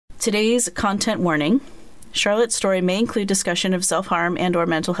Today's content warning. Charlotte's story may include discussion of self-harm and or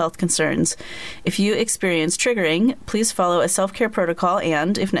mental health concerns. If you experience triggering, please follow a self-care protocol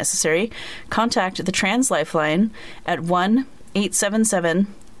and, if necessary, contact the Trans Lifeline at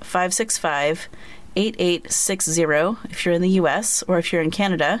 1-877-565-8860 if you're in the U.S., or if you're in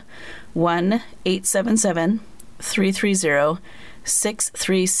Canada,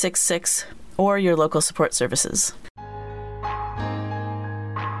 1-877-330-6366, or your local support services.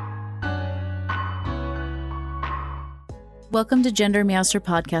 Welcome to Gender Meowster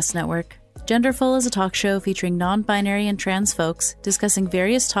Podcast Network. Genderful is a talk show featuring non-binary and trans folks discussing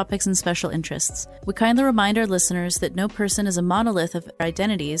various topics and special interests. We kindly remind our listeners that no person is a monolith of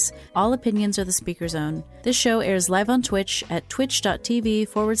identities. All opinions are the speaker's own. This show airs live on Twitch at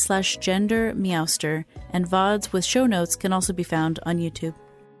twitch.tv/gendermeowster, and VODs with show notes can also be found on YouTube.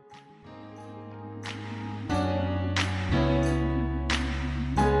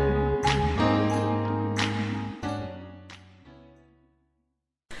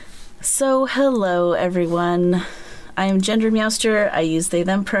 So, hello everyone. I am Gender Meowster. I use they,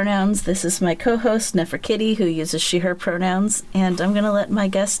 them pronouns. This is my co-host, Neferkitty, who uses she, her pronouns, and I'm going to let my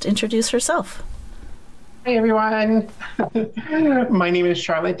guest introduce herself. Hi, everyone. My name is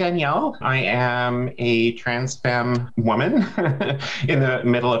Charlotte Danielle. I am a trans femme woman in the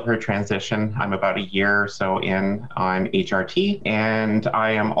middle of her transition. I'm about a year or so in on HRT, and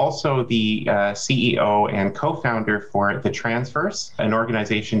I am also the CEO and co-founder for The Transverse, an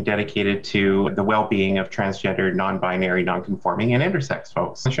organization dedicated to the well-being of transgender, non-binary, non-conforming, and intersex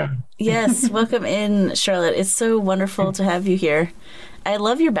folks. Yes, welcome in, Charlotte. It's so wonderful to have you here. I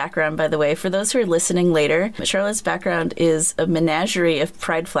love your background, by the way. For those who are listening later, Charlotte's background is a menagerie of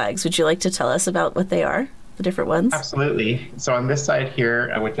pride flags. Would you like to tell us about what they are, the different ones? Absolutely. So on this side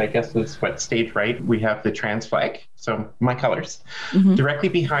here, which I guess is what stage right, we have the trans flag. So my colors. Mm-hmm. Directly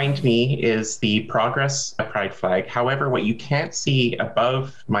behind me is the Progress pride flag. However, what you can't see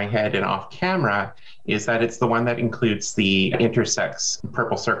above my head and off camera is that it's the one that includes the intersex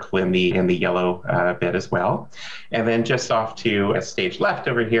purple circle in the yellow bit as well. And then just off to a stage left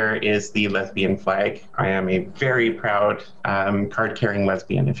over here is the lesbian flag. I am a very proud card-carrying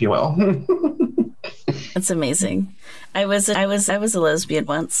lesbian, if you will. That's amazing. I was a lesbian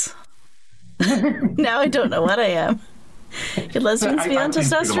once. Now I don't know what I am. Could lesbians be on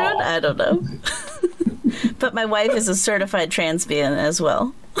testosterone? I don't know. But my wife is a certified transbian as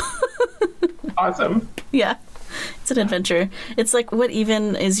well. Awesome. Yeah. It's an adventure. It's like, what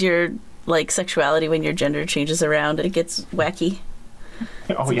even is your sexuality when your gender changes around? It gets wacky.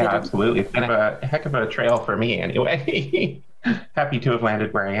 Oh yeah, absolutely. It's been a heck of a trail for me anyway. Happy to have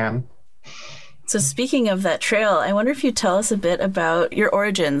landed where I am. So speaking of that trail, I wonder if you tell us a bit about your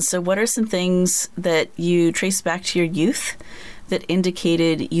origins. So what are some things that you trace back to your youth that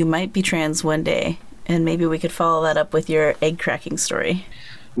indicated you might be trans one day? And maybe we could follow that up with your egg cracking story.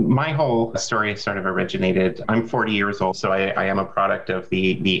 My whole story sort of originated, I'm 40 years old, so I am a product of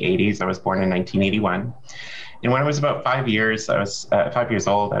the 80s. I was born in 1981. And when I was about 5 years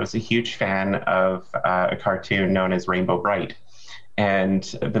old, I was a huge fan of a cartoon known as Rainbow Bright. And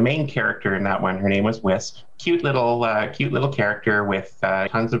the main character in that one, her name was Wisp. Cute little character with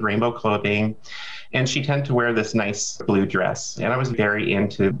tons of rainbow clothing. And she tended to wear this nice blue dress. And I was very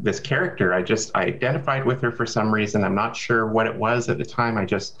into this character. I identified with her for some reason. I'm not sure what it was at the time. I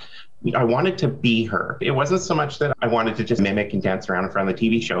wanted to be her. It wasn't so much that I wanted to just mimic and dance around in front of the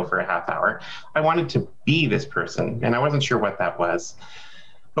TV show for a half hour. I wanted to be this person. And I wasn't sure what that was.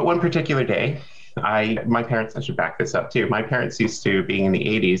 But one particular day, my parents, I should back this up too. My parents used to, being in the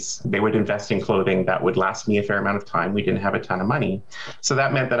 80s, they would invest in clothing that would last me a fair amount of time. We didn't have a ton of money. So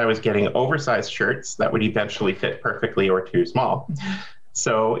that meant that I was getting oversized shirts that would eventually fit perfectly or too small.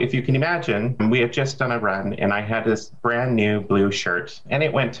 So if you can imagine, we had just done a run and I had this brand new blue shirt and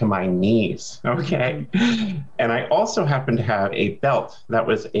it went to my knees. Okay. And I also happened to have a belt that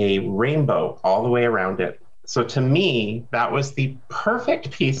was a rainbow all the way around it. So to me, that was the perfect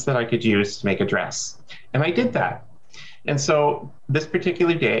piece that I could use to make a dress. And I did that. And so this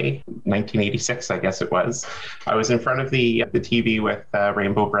particular day, 1986, I guess it was, I was in front of the TV with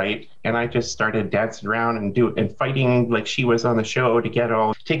Rainbow Bright, and I just started dancing around and fighting like she was on the show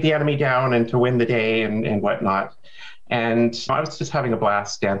to take the enemy down and to win the day and whatnot. And I was just having a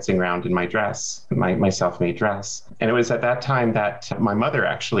blast dancing around in my dress, my self-made dress. And it was at that time that my mother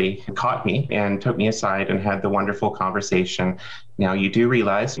actually caught me and took me aside and had the wonderful conversation. Now, you do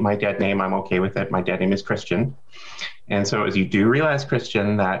realize my dead name, I'm okay with it. My dead name is Christian. And so as you do realize,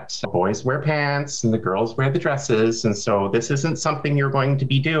 Christian, that boys wear pants and the girls wear the dresses. And so this isn't something you're going to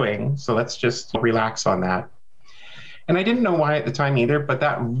be doing. So let's just relax on that. And I didn't know why at the time either, but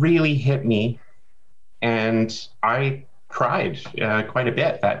that really hit me. And I cried quite a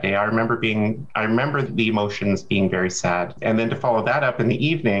bit that day. I remember the emotions being very sad. And then to follow that up in the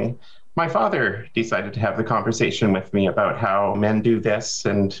evening, my father decided to have the conversation with me about how men do this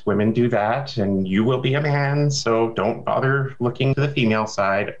and women do that, and you will be a man, so don't bother looking to the female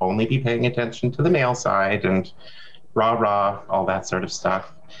side, only be paying attention to the male side, and rah, rah, all that sort of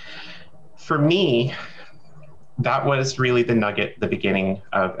stuff. For me, that was really the nugget, the beginning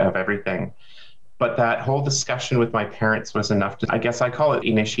of everything. But that whole discussion with my parents was enough to, I guess I call it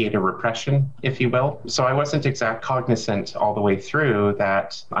initiate a repression, if you will. So I wasn't exactly cognizant all the way through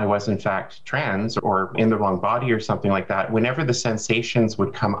that I was in fact trans or in the wrong body or something like that. Whenever the sensations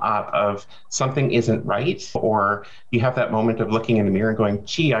would come up of something isn't right, or you have that moment of looking in the mirror and going,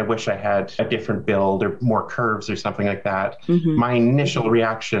 gee, I wish I had a different build or more curves or something like that. Mm-hmm. My initial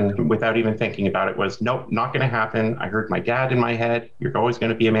reaction without even thinking about it was, nope, not going to happen. I heard my dad in my head, you're always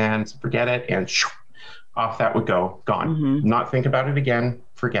going to be a man, so forget it. And off that would go, gone. Mm-hmm. Not think about it again,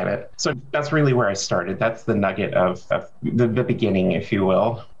 forget it. So that's really where I started. That's the nugget of the beginning, if you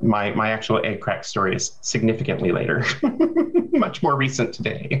will. My actual egg crack story is significantly later, much more recent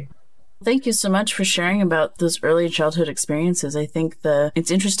today. Thank you so much for sharing about those early childhood experiences. I think it's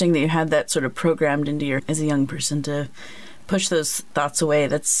interesting that you had that sort of programmed into you as a young person to push those thoughts away.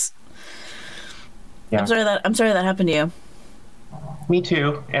 I'm sorry that happened to you. Me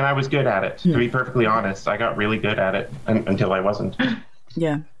too. And I was good at it. To be perfectly honest, I got really good at it until I wasn't.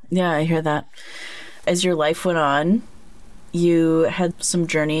 Yeah. Yeah, I hear that. As your life went on, you had some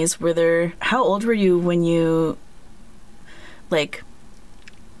journeys. How old were you when you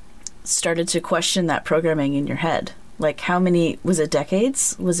started to question that programming in your head? How many, was it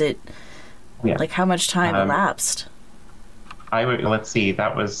decades? Was it how much time elapsed? Let's see,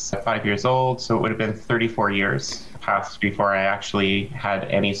 that was 5 years old. So it would have been 34 years passed before I actually had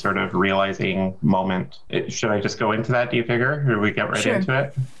any sort of realizing moment. Should I just go into that, do you figure? Or we get right into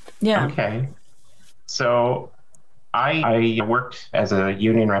it? Yeah. Okay. So I worked as a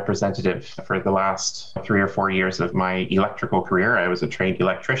union representative for the last 3 or 4 years of my electrical career. I was a trained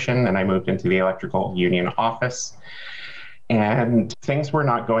electrician and I moved into the electrical union office. And things were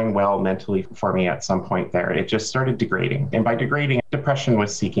not going well mentally for me at some point there. It just started degrading. And by degrading, depression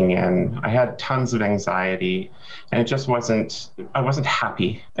was seeking in. I had tons of anxiety and I wasn't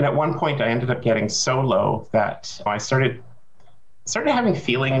happy. And at one point I ended up getting so low that I started having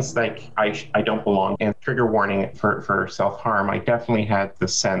feelings like I don't belong. And trigger warning for self-harm, I definitely had the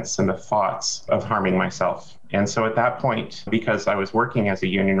sense and the thoughts of harming myself. And so at that point, because I was working as a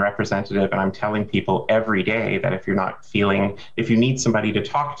union representative and I'm telling people every day that if you need somebody to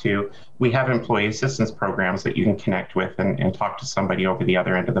talk to, we have employee assistance programs that you can connect with and talk to somebody over the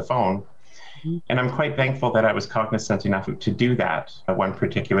other end of the phone. Mm-hmm. And I'm quite thankful that I was cognizant enough to do that one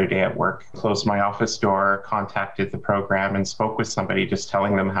particular day at work. Closed my office door, contacted the program and spoke with somebody, just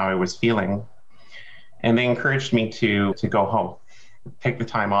telling them how I was feeling. And they encouraged me to go home. Take the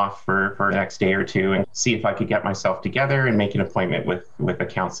time off for the next day or two and see if I could get myself together and make an appointment with a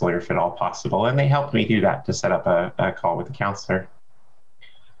counselor if at all possible. And they helped me do that, to set up a call with a counselor.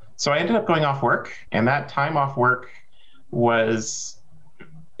 So I ended up going off work, and that time off work was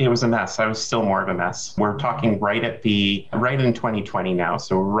a mess. I was still more of a mess. We're talking right in 2020 now.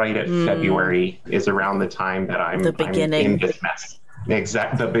 So right at February is around the time that I'm in this mess.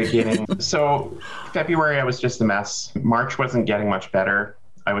 The beginning. So February, I was just a mess. March wasn't getting much better.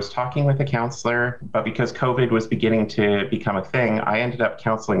 I was talking with a counselor, but because COVID was beginning to become a thing, I ended up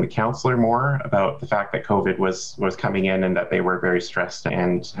counseling the counselor more about the fact that COVID was coming in and that they were very stressed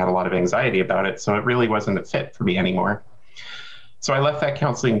and had a lot of anxiety about it. So it really wasn't a fit for me anymore. So I left that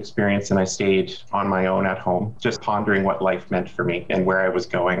counseling experience and I stayed on my own at home, just pondering what life meant for me and where I was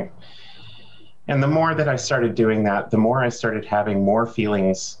going. And the more that I started doing that, the more I started having more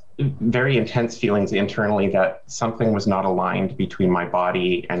feelings, very intense feelings internally that something was not aligned between my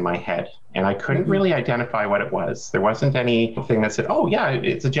body and my head. And I couldn't really identify what it was. There wasn't anything that said, oh yeah,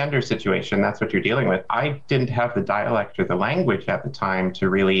 it's a gender situation. That's what you're dealing with. I didn't have the dialect or the language at the time to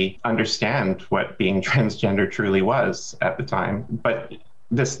really understand what being transgender truly was at the time. But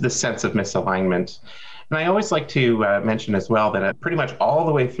this sense of misalignment. And I always like to mention as well that pretty much all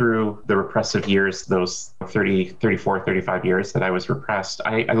the way through the repressive years, those 35 years that I was repressed,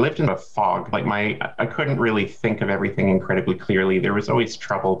 I lived in a fog. I couldn't really think of everything incredibly clearly. There was always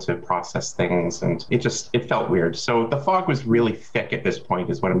trouble to process things, and it felt weird. So the fog was really thick at this point,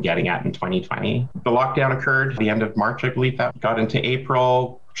 is what I'm getting at in 2020. The lockdown occurred at the end of March, I believe. That got into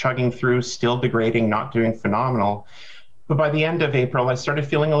April, chugging through, still degrading, not doing phenomenal. But by the end of April, I started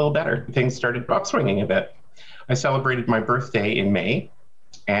feeling a little better. Things started upswinging a bit. I celebrated my birthday in May,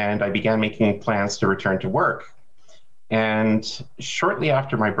 and I began making plans to return to work. And shortly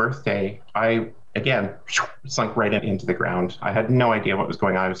after my birthday, I again sunk right into the ground. I had no idea what was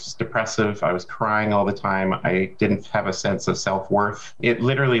going on. I was just depressive. I was crying all the time. I didn't have a sense of self-worth. It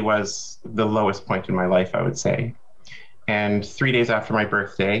literally was the lowest point in my life, I would say. And 3 days after my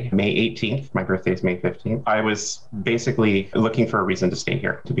birthday, May 18th, my birthday is May 15th, I was basically looking for a reason to stay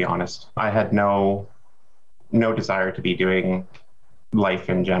here, to be honest. I had no desire to be doing life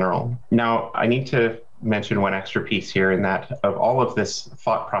in general. Now, I need to mention one extra piece here, in that of all of this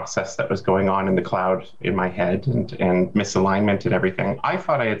thought process that was going on in the cloud in my head and misalignment and everything, I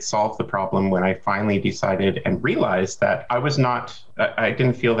thought I had solved the problem when I finally decided and realized that I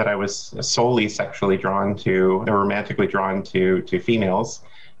didn't feel that I was solely sexually drawn to or romantically drawn to females.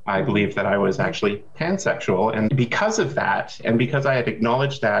 I believed that I was actually pansexual. And because of that, and because I had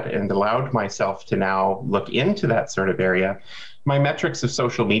acknowledged that and allowed myself to now look into that sort of area, my metrics of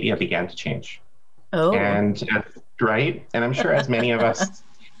social media began to change. Oh. And right. And I'm sure as many of us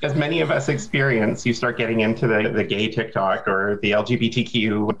experience, you start getting into the gay TikTok or the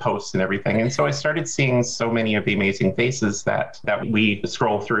LGBTQ posts and everything. And so I started seeing so many of the amazing faces that we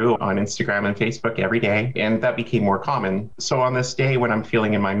scroll through on Instagram and Facebook every day. And that became more common. So on this day when I'm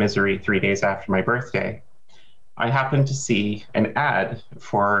feeling in my misery 3 days after my birthday, I happened to see an ad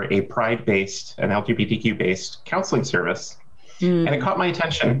for a pride-based, an LGBTQ-based counseling service. And it caught my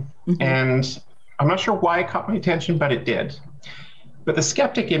attention. Mm-hmm. And I'm not sure why it caught my attention, but it did. But the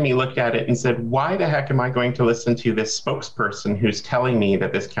skeptic in me looked at it and said, why the heck am I going to listen to this spokesperson who's telling me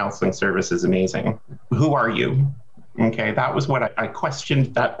that this counseling service is amazing? Who are you? Okay, that was what I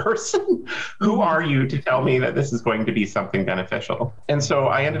questioned that person. Who are you to tell me that this is going to be something beneficial? And so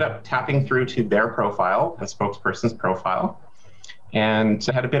I ended up tapping through to their profile, the spokesperson's profile, and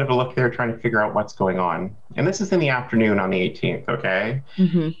I had a bit of a look there trying to figure out what's going on. And this is in the afternoon on the 18th, okay?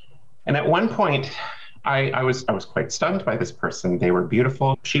 Mm-hmm. And at one point, I was quite stunned by this person. They were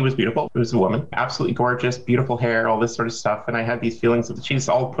beautiful. She was beautiful. It was a woman, absolutely gorgeous, beautiful hair, all this sort of stuff. And I had these feelings of she's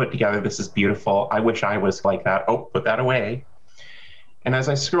all put together. This is beautiful. I wish I was like that. Oh, put that away. And as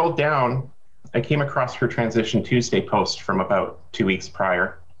I scrolled down, I came across her Transition Tuesday post from about 2 weeks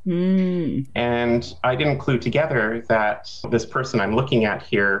prior. And I didn't clue together that this person I'm looking at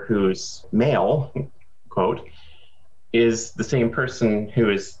here, who's male, quote, is the same person who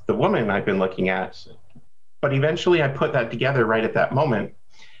is the woman I've been looking at. But eventually I put that together right at that moment.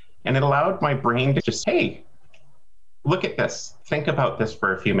 And it allowed my brain to just, hey, look at this. Think about this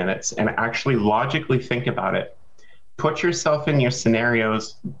for a few minutes and actually logically think about it. Put yourself in your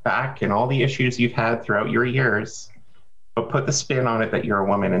scenarios back and all the issues you've had throughout your years, but put the spin on it that you're a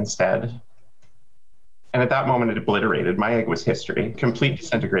woman instead. And at that moment, it obliterated. My egg was history, complete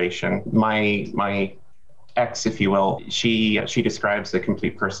disintegration. My ex, if you will, she describes a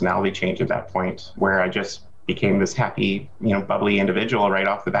complete personality change at that point, where I just became this happy, bubbly individual right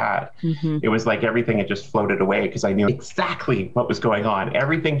off the bat. Mm-hmm. It was like everything had just floated away because I knew exactly what was going on.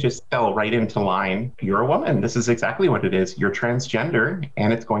 Everything just fell right into line. You're a woman. This is exactly what it is. You're transgender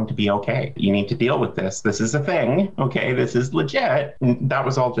and it's going to be okay. You need to deal with this. This is a thing. Okay, this is legit. And that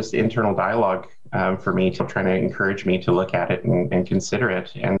was all just internal dialogue for me, to trying to encourage me to look at it and consider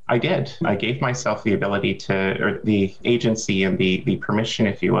it. And I did. I gave myself the ability or the agency and the permission,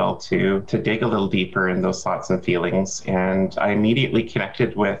 if you will, to dig a little deeper in those thoughts and feelings. And I immediately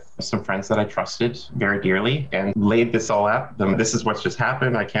connected with some friends that I trusted very dearly and laid this all out. This is what's just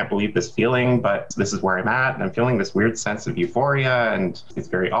happened. I can't believe this feeling, but this is where I'm at. And I'm feeling this weird sense of euphoria, and it's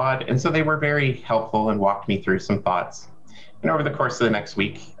very odd. And so they were very helpful and walked me through some thoughts. And over the course of the next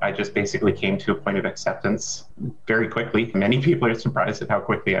week, I just basically came to a point of acceptance very quickly. Many people are surprised at how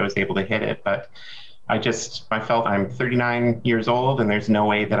quickly I was able to hit it, but I felt I'm 39 years old and there's no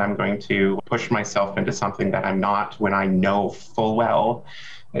way that I'm going to push myself into something that I'm not, when I know full well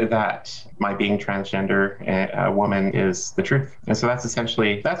that my being transgender a woman is the truth. And so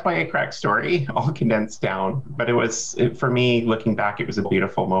that's my A-Crack story, all condensed down. But for me, looking back, it was a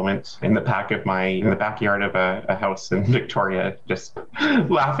beautiful moment in the backyard of a house in Victoria, just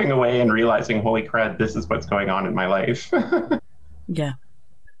laughing away and realizing, holy crud, this is what's going on in my life. Yeah.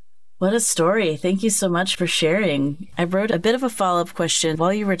 What a story. Thank you so much for sharing. I wrote a bit of a follow-up question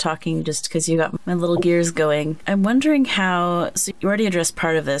while you were talking, just because you got my little gears going. I'm wondering so you already addressed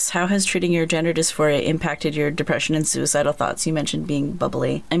part of this. How has treating your gender dysphoria impacted your depression and suicidal thoughts? You mentioned being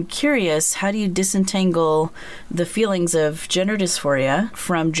bubbly. I'm curious, how do you disentangle the feelings of gender dysphoria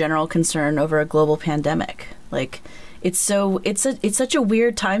from general concern over a global pandemic? It's such a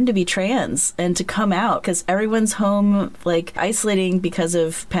weird time to be trans and to come out, because everyone's home, isolating because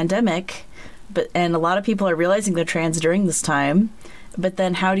of pandemic, and a lot of people are realizing they're trans during this time. But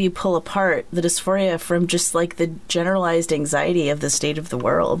then how do you pull apart the dysphoria from just like the generalized anxiety of the state of the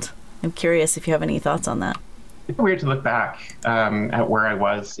world? I'm curious if you have any thoughts on that. It's weird to look back at where I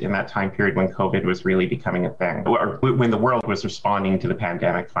was in that time period when COVID was really becoming a thing, or when the world was responding to the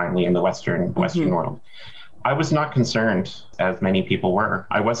pandemic finally in the Western world. I was not concerned, as many people were.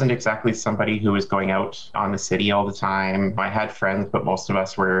 I wasn't exactly somebody who was going out on the city all the time. I had friends, but most of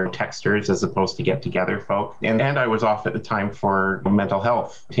us were texters as opposed to get-together folk. And I was off at the time for mental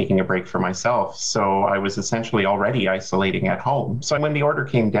health, taking a break for myself. So I was essentially already isolating at home. So when the order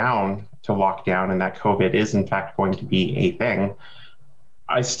came down to lockdown and that COVID is in fact going to be a thing,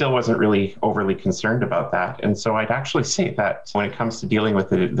 I still wasn't really overly concerned about that. And so I'd actually say that when it comes to dealing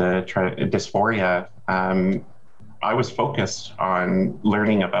with the dysphoria, I was focused on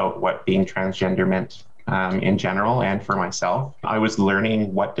learning about what being transgender meant in general and for myself. I was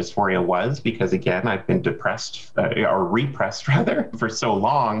learning what dysphoria was because, again, I've been depressed or repressed rather for so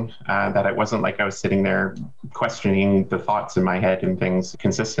long that it wasn't like I was sitting there questioning the thoughts in my head and things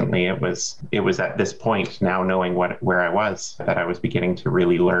consistently. It was at this point now, knowing where I was, that I was beginning to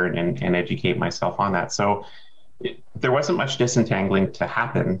really learn and educate myself on that. So there wasn't much disentangling to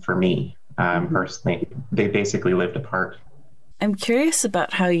happen for me personally. They basically lived apart. I'm curious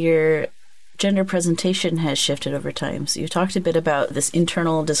about how your gender presentation has shifted over time. So you talked a bit about this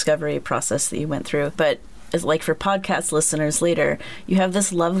internal discovery process that you went through, but as like for podcast listeners later, you have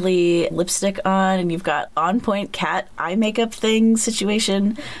this lovely lipstick on and you've got on point cat eye makeup thing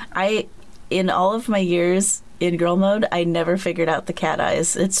situation. In all of my years in girl mode, I never figured out the cat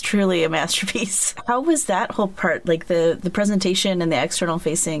eyes. It's truly a masterpiece. How was that whole part, like the presentation and the external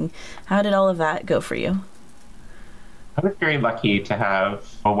facing, how did all of that go for you? I was very lucky to have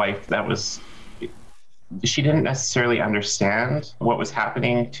a wife that she didn't necessarily understand what was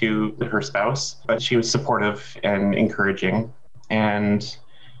happening to her spouse, but she was supportive and encouraging. And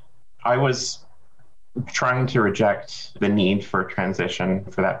I was trying to reject the need for transition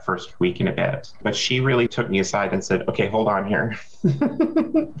for that first week and a bit. But she really took me aside and said, okay, hold on here.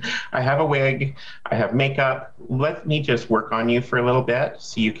 I have a wig, I have makeup. Let me just work on you for a little bit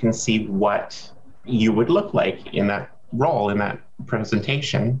so you can see what you would look like in that role, in that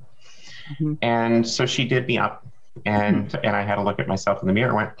presentation. And so she did me up and I had a look at myself in the mirror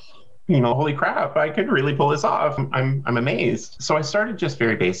and went, holy crap, I could really pull this off. I'm amazed. So I started just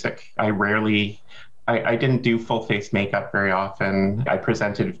very basic. I didn't do full face makeup very often. I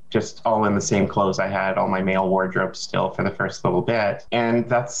presented just all in the same clothes I had, all my male wardrobe still for the first little bit. And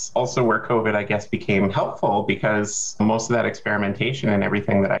that's also where COVID, I guess, became helpful because most of that experimentation and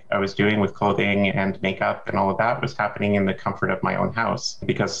everything that I was doing with clothing and makeup and all of that was happening in the comfort of my own house.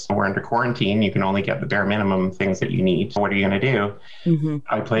 Because we're under quarantine, you can only get the bare minimum things that you need. What are you going to do?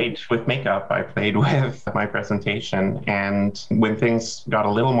 I played with makeup. I played with my presentation. And when things got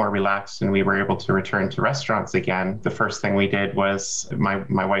a little more relaxed and we were able to return to restaurants again, the first thing we did was my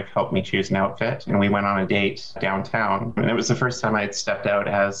wife helped me choose an outfit and we went on a date downtown. And it was the first time I had stepped out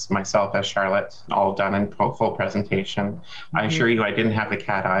as myself, as Charlotte, all done in full presentation. I assure you, I didn't have the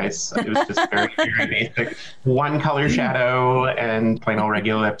cat eyes. It was just very, very basic. One color shadow and plain old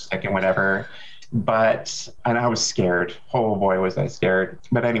regular lipstick and whatever. And I was scared. Oh boy, was I scared.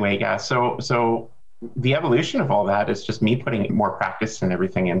 But anyway, yeah, so the evolution of all that is just me putting more practice and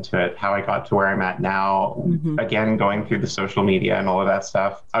everything into it. How I got to where I'm at now, again, going through the social media and all of that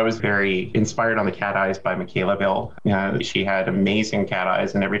stuff. I was very inspired on the cat eyes by Michaela Bill. She had amazing cat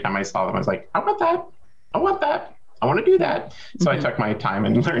eyes. And every time I saw them, I was like, I want that. I want that. I want to do that. So I took my time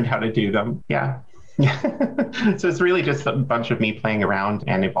and learned how to do them. Yeah. So it's really just a bunch of me playing around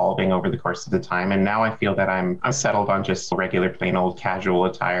and evolving over the course of the time. And now I feel that I'm settled on just regular, plain old casual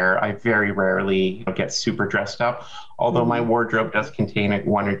attire. I very rarely get super dressed up, although my wardrobe does contain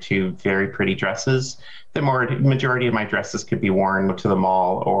one or two very pretty dresses. The majority of my dresses could be worn to the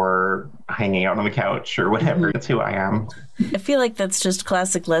mall or hanging out on the couch or whatever. That's who I am. I feel like that's just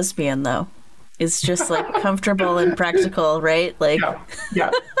classic lesbian, though. It's just like comfortable and practical, right? Like,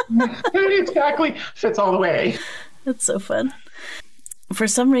 yeah. Exactly. Fits all the way. That's so fun. For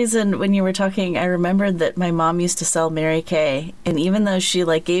some reason, when you were talking, I remembered that my mom used to sell Mary Kay. And even though she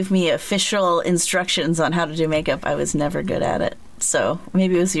gave me official instructions on how to do makeup, I was never good at it. So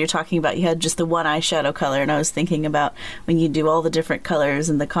maybe it was you're talking about you had just the one eyeshadow color. And I was thinking about when you do all the different colors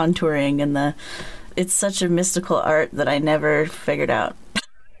and the contouring and it's such a mystical art that I never figured out.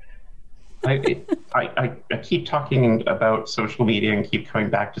 I keep talking about social media and keep coming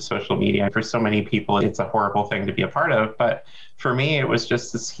back to social media. For so many people, it's a horrible thing to be a part of. But for me, it was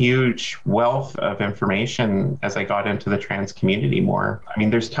just this huge wealth of information as I got into the trans community more. I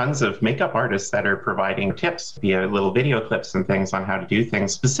mean, there's tons of makeup artists that are providing tips via little video clips and things on how to do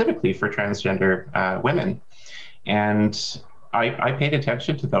things specifically for transgender women. And I paid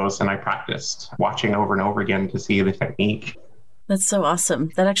attention to those and I practiced watching over and over again to see the technique. That's so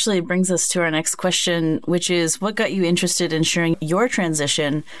awesome. That actually brings us to our next question, which is what got you interested in sharing your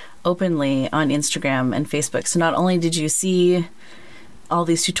transition openly on Instagram and Facebook? So not only did you see all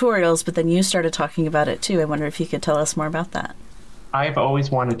these tutorials, but then you started talking about it too. I wonder if you could tell us more about that. I've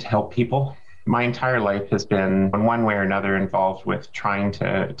always wanted to help people. My entire life has been in one way or another involved with trying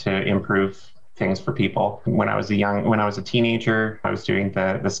to improve things for people. When I was a teenager, I was doing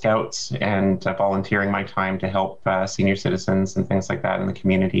the Scouts and volunteering my time to help senior citizens and things like that in the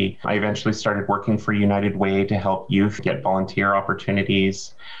community. I eventually started working for United Way to help youth get volunteer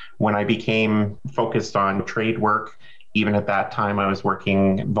opportunities. When I became focused on trade work, even at that time, I was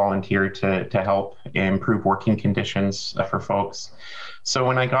working volunteer to help improve working conditions for folks. So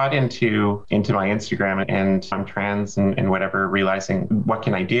when I got into my Instagram and I'm trans and whatever, realizing what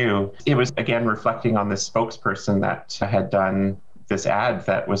can I do, it was again reflecting on this spokesperson that had done this ad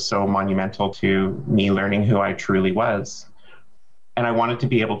that was so monumental to me learning who I truly was. And I wanted to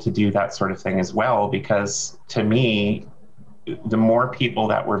be able to do that sort of thing as well, because to me, the more people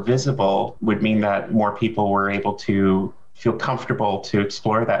that were visible would mean that more people were able to feel comfortable to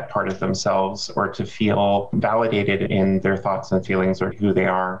explore that part of themselves or to feel validated in their thoughts and feelings or who they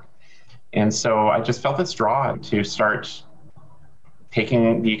are. And so I just felt this draw to start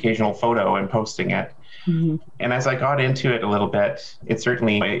taking the occasional photo and posting it. Mm-hmm. And as I got into it a little bit,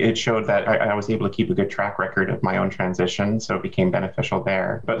 it showed that I was able to keep a good track record of my own transition. So it became beneficial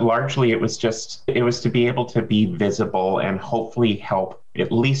there. But largely it was to be able to be visible and hopefully help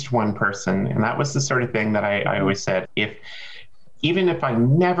at least one person. And that was the sort of thing that I always said, even if I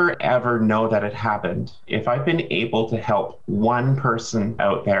never ever know that it happened, if I've been able to help one person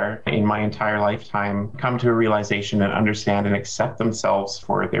out there in my entire lifetime come to a realization and understand and accept themselves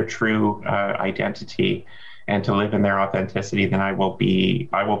for their true identity and to live in their authenticity, then I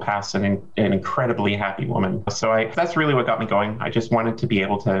will pass an incredibly happy woman. So that's really what got me going. I just wanted to be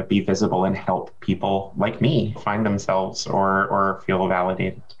able to be visible and help people like me find themselves or feel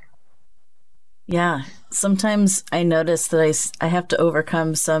validated. Yeah. Sometimes I notice that I have to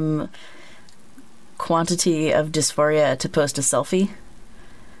overcome some quantity of dysphoria to post a selfie.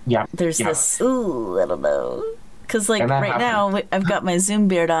 Yeah. There's this, I don't know. Because right now I've got my Zoom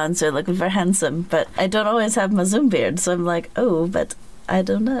beard on, so I look very handsome, but I don't always have my Zoom beard. So I'm like, but I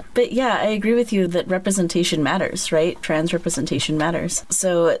don't know. But yeah, I agree with you that representation matters, right? Trans representation matters.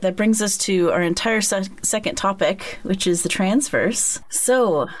 So that brings us to our entire second topic, which is the transverse.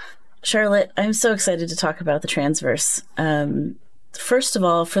 So Charlotte, I'm so excited to talk about the transverse. First of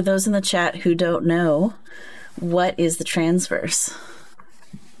all, for those in the chat who don't know, what is the transverse?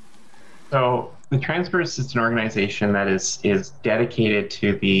 So the Transverse is an organization that is dedicated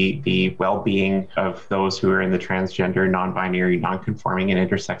to the well-being of those who are in the transgender, non-binary, non-conforming, and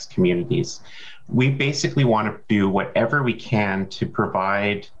intersex communities. We basically want to do whatever we can to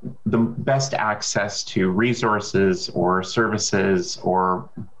provide the best access to resources or services or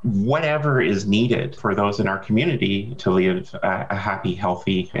whatever is needed for those in our community to live a happy,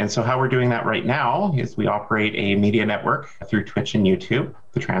 healthy. And so how we're doing that right now is we operate a media network through Twitch and YouTube,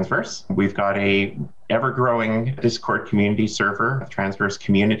 the Transverse. We've got a ever-growing Discord community server, Transverse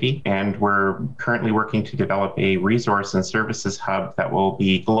Community, and we're currently working to develop a resource and services hub that will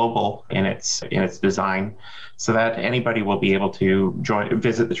be global in its design, so that anybody will be able to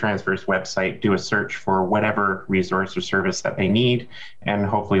visit the Transverse website, do a search for whatever resource or service that they need, and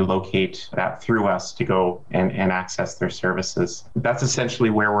hopefully locate that through us to go and access their services. That's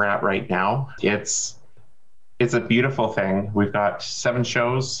essentially where we're at right now. It's a beautiful thing. We've got 7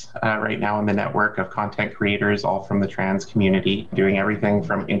 shows right now in the network of content creators, all from the trans community, doing everything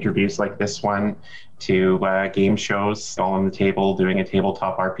from interviews like this one to game shows, all on the table, doing a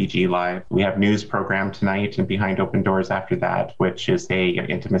tabletop RPG live. We have news program tonight and Behind Open Doors after that, which is an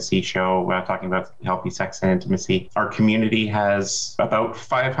intimacy show talking about healthy sex and intimacy. Our community has about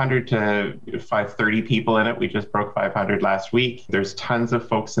 500 to 530 people in it. We just broke 500 last week. There's tons of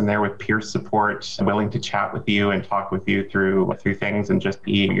folks in there with peer support, willing to chat with you and talk with you through things and just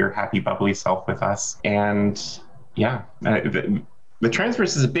be your happy, bubbly self with us. And yeah, the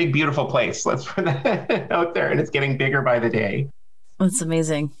Transverse is a big, beautiful place. Let's put that out there, and it's getting bigger by the day. That's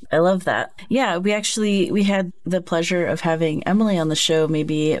amazing. I love that. Yeah, we had the pleasure of having Emily on the show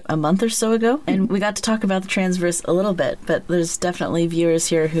maybe a month or so ago, and we got to talk about the transverse a little bit, but there's definitely viewers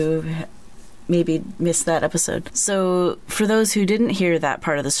here who maybe missed that episode. So for those who didn't hear that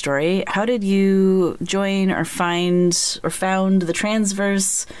part of the story, how did you join or found the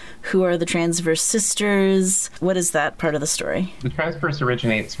transverse? Who are the transverse sisters? What is that part of the story? The transverse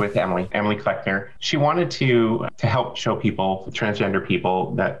originates with Emily Kleckner. She wanted to help show people, transgender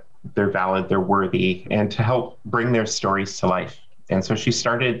people, that they're valid, they're worthy, and to help bring their stories to life. And so she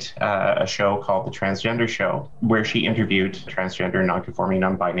started a show called The Transgender Show, where she interviewed transgender, nonconforming,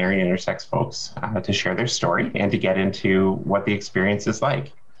 non-binary, and intersex folks to share their story and to get into what the experience is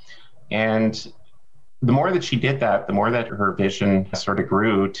like. And the more that she did that, the more that her vision sort of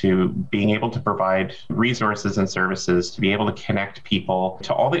grew to being able to provide resources and services to be able to connect people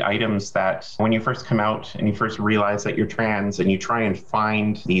to all the items that when you first come out and you first realize that you're trans and you try and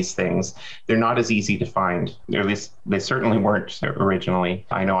find these things, they're not as easy to find. Or at least they certainly weren't originally.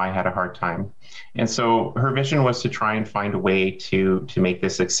 I know I had a hard time. And so her vision was to try and find a way to make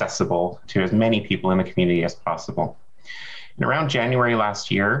this accessible to as many people in the community as possible. And around January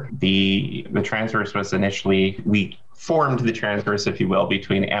last year, the transverse was we formed the transverse, if you will,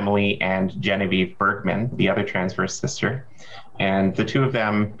 between Emily and Genevieve Bergman, the other transverse sister. And the two of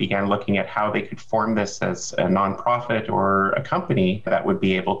them began looking at how they could form this as a nonprofit or a company that would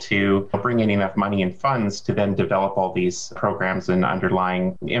be able to bring in enough money and funds to then develop all these programs and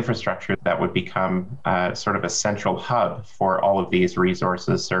underlying infrastructure that would become sort of a central hub for all of these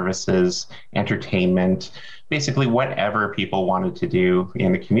resources, services, entertainment, basically whatever people wanted to do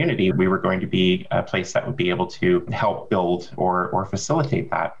in the community. We were going to be a place that would be able to help build or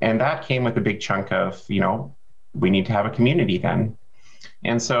facilitate that. And that came with a big chunk of, we need to have a community then.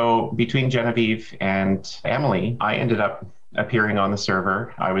 And so between Genevieve and Emily, I ended up appearing on the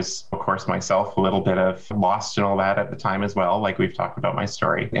server. I was, of course, myself a little bit of lost and all that at the time as well, like we've talked about my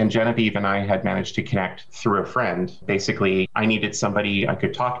story. And Genevieve and I had managed to connect through a friend. Basically, I needed somebody I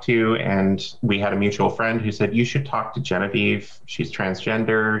could talk to, and we had a mutual friend who said, you should talk to Genevieve. She's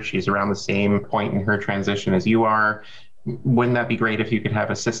transgender. She's around the same point in her transition as you are. Wouldn't that be great if you could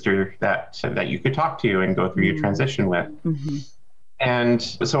have a sister that you could talk to and go through your transition with? Mm-hmm. And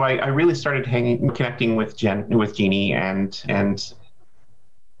so I really started connecting with Jeannie, and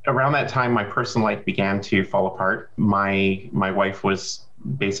around that time, my personal life began to fall apart. My wife was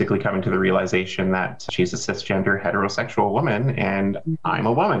basically coming to the realization that she's a cisgender heterosexual woman, and I'm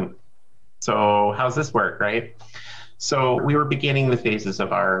a woman. So how's this work, right? So we were beginning the phases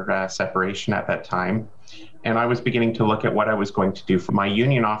of our separation at that time. And I was beginning to look at what I was going to do. For my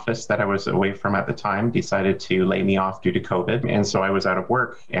union office that I was away from at the time decided to lay me off due to COVID. And so I was out of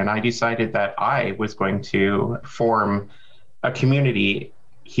work. And I decided that I was going to form a community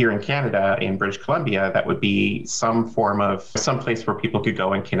here in Canada, in British Columbia, that would be some place where people could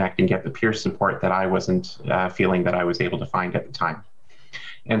go and connect and get the peer support that I wasn't feeling that I was able to find at the time.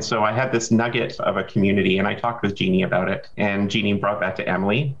 And so I had this nugget of a community, and I talked with Jeannie about it. And Jeannie brought that to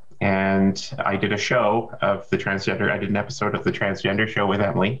Emily. And I did an episode of the Transgender Show with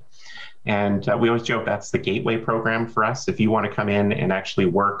Emily. And we always joke that's the gateway program for us. If you want to come in and actually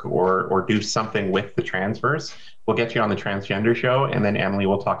work or do something with the transverse, we'll get you on the Transgender Show, and then Emily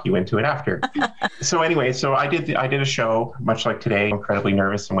will talk you into it after. So anyway, I did a show, much like today, incredibly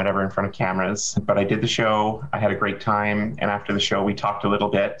nervous and whatever in front of cameras. But I did the show. I had a great time. And after the show, we talked a little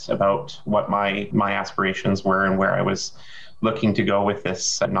bit about what my aspirations were and where I was looking to go with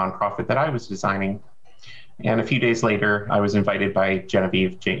this nonprofit that I was designing. And a few days later, I was invited by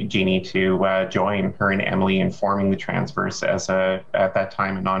Genevieve, Jeannie, to join her and Emily in forming the Transverse as at that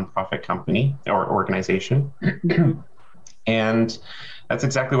time, a nonprofit company or organization. And that's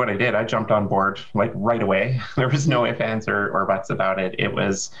exactly what I did. I jumped on board like right away. There was no ifs, ands, or buts about it. It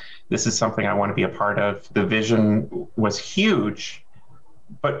was, this is something I want to be a part of. The vision was huge,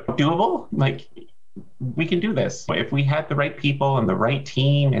 but doable. Like, we can do this. If we had the right people and the right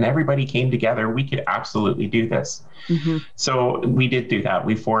team and everybody came together, we could absolutely do this. Mm-hmm. So we did do that.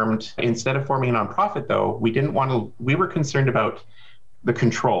 We formed, instead of forming a nonprofit though, we were concerned about the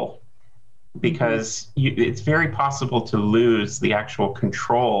control, because it's very possible to lose the actual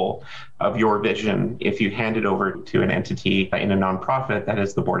control of your vision if you hand it over to an entity in a nonprofit that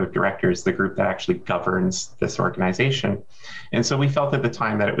is the board of directors, the group that actually governs this organization. And so we felt at the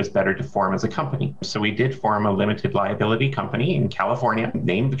time that it was better to form as a company. So we did form a limited liability company in California,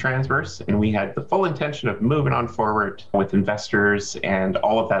 named the Transverse, and we had the full intention of moving on forward with investors and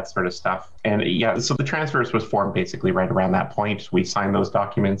all of that sort of stuff. And yeah, so the Transverse was formed basically right around that point. We signed those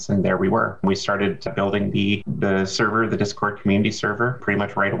documents and there we were. We started building the server, the Discord community server, pretty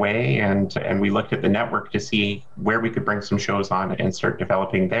much right away. And we looked at the network to see where we could bring some shows on and start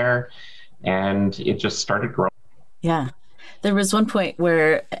developing there. And it just started growing. Yeah. There was one point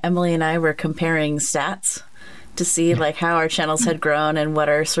where Emily and I were comparing stats to see like how our channels had grown and what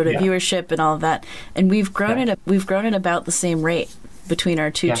our sort of viewership and all of that. And we've grown at about the same rate between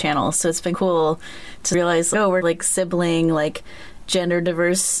our two channels. So it's been cool to realize, oh, we're like sibling, like gender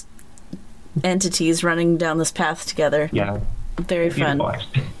diverse entities running down this path together. Yeah. Very fun.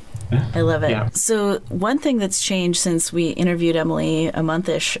 I love it. Yeah. So one thing that's changed since we interviewed Emily a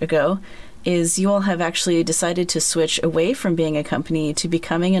month-ish ago is you all have actually decided to switch away from being a company to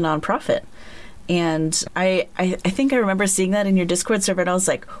becoming a nonprofit. And I think I remember seeing that in your Discord server, and I was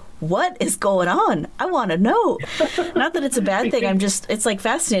like, what is going on? I want to know. Not that it's a bad thing. It's like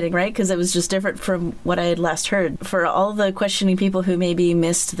fascinating, right? Because it was just different from what I had last heard. For all the questioning people who maybe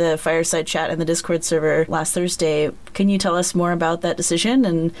missed the fireside chat in the Discord server last Thursday, can you tell us more about that decision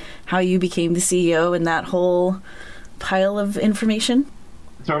and how you became the CEO and that whole pile of information?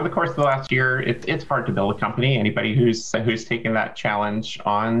 So over the course of the last year, it's hard to build a company. Anybody who's taken that challenge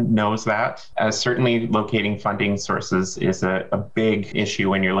on knows that. Certainly locating funding sources is a big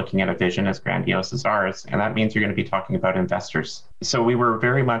issue when you're looking at a vision as grandiose as ours. And that means you're going to be talking about investors. So we were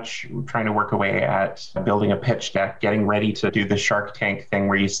very much trying to work away at building a pitch deck, getting ready to do the Shark Tank thing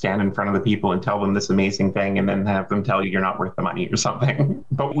where you stand in front of the people and tell them this amazing thing and then have them tell you you're not worth the money or something.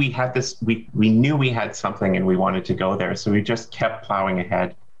 But we had this, we knew we had something and we wanted to go there. So we just kept plowing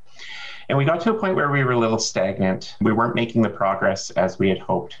ahead. And we got to a point where we were a little stagnant. We weren't making the progress as we had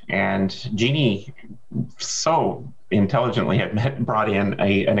hoped. And Jeannie so intelligently had brought in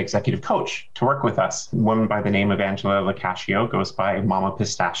an executive coach to work with us. A woman by the name of Angela Lacascio, goes by Mama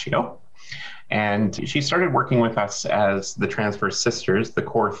Pistachio. And she started working with us as the Transverse Sisters, the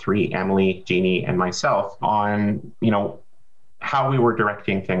core three, Emily, Jeannie, and myself, on, how we were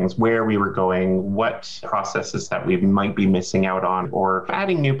directing things, where we were going, what processes that we might be missing out on, or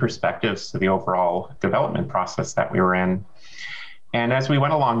adding new perspectives to the overall development process that we were in. And as we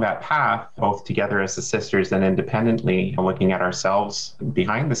went along that path, both together as the sisters and independently, looking at ourselves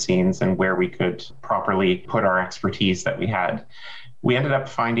behind the scenes and where we could properly put our expertise that we had, we ended up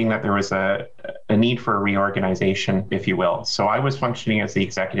finding that there was a need for a reorganization, if you will. So I was functioning as the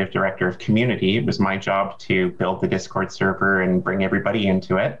executive director of community. It was my job to build the Discord server and bring everybody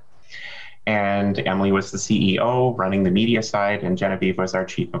into it. And Emily was the CEO running the media side, and Genevieve was our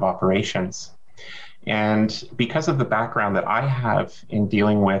chief of operations. And because of the background that I have in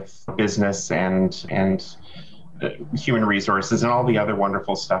dealing with business and human resources and all the other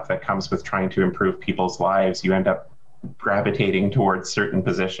wonderful stuff that comes with trying to improve people's lives, you end up gravitating towards certain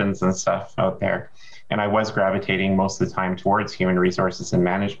positions and stuff out there. And I was gravitating most of the time towards human resources and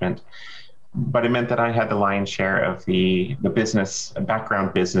management. But it meant that I had the lion's share of the business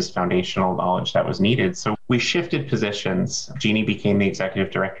foundational knowledge that was needed. So we shifted positions. Jeannie became the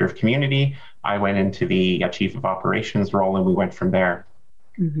executive director of community. I went into the chief of operations role, and we went from there.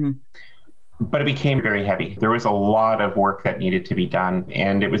 Mm-hmm. But it became very heavy. There was a lot of work that needed to be done,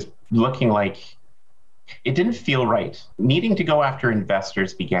 and it was looking like it didn't feel right. Needing to go after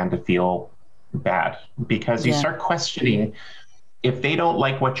investors began to feel bad because you start questioning, if they don't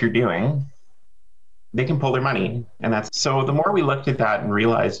like what you're doing, they can pull their money. And that's so the more we looked at that and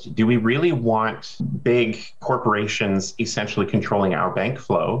realized, do we really want big corporations essentially controlling our bank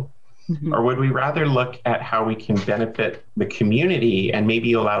flow? Mm-hmm. Or would we rather look at how we can benefit the community and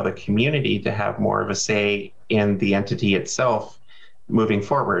maybe allow the community to have more of a say in the entity itself moving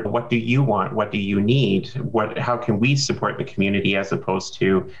forward? What do you want? What do you need? How can we support the community as opposed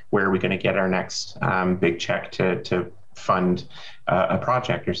to where are we going to get our next big check to fund a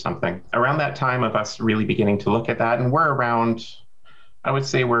project or something? Around that time of us really beginning to look at that, and I would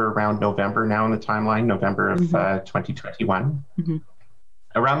say we're around November now in the timeline, November of 2021. Mm-hmm.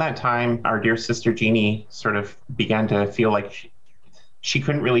 Around that time, our dear sister Jeannie sort of began to feel like she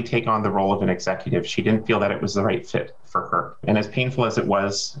couldn't really take on the role of an executive. She didn't feel that it was the right fit for her. And as painful as it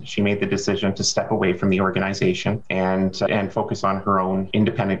was, she made the decision to step away from the organization and focus on her own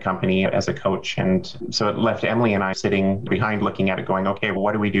independent company as a coach. And so it left Emily and I sitting behind looking at it going, okay, well,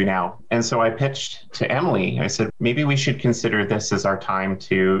 what do we do now? And so I pitched to Emily. I said, maybe we should consider this as our time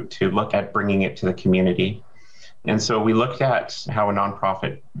to look at bringing it to the community. And so we looked at how a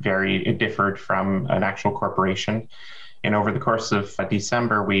nonprofit differed from an actual corporation. And over the course of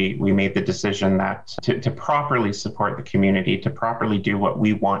December, we made the decision that to properly support the community, to properly do what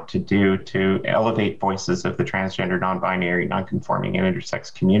we want to do to elevate voices of the transgender, non-binary, non-conforming, and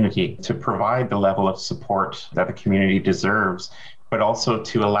intersex community, to provide the level of support that the community deserves, but also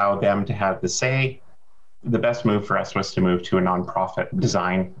to allow them to have the say. The best move for us was to move to a nonprofit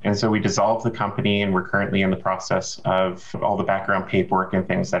design. And so we dissolved the company, and we're currently in the process of all the background paperwork and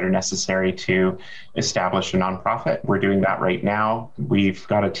things that are necessary to establish a nonprofit. We're doing that right now. We've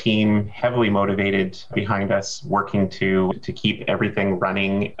got a team heavily motivated behind us, working to keep everything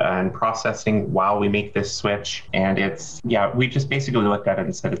running and processing while we make this switch. And we just basically looked at it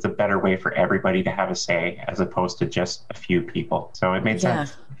and said it's a better way for everybody to have a say as opposed to just a few people. So it made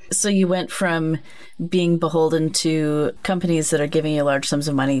sense. So you went from being beholden to companies that are giving you large sums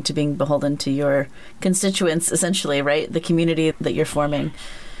of money to being beholden to your constituents, essentially, right? The community that you're forming.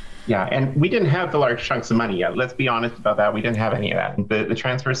 Yeah, and we didn't have the large chunks of money yet. Let's be honest about that. We didn't have any of that. The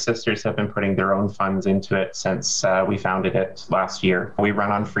Transverse Sisters have been putting their own funds into it since we founded it last year. We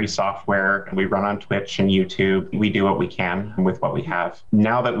run on free software. We run on Twitch and YouTube. We do what we can with what we have.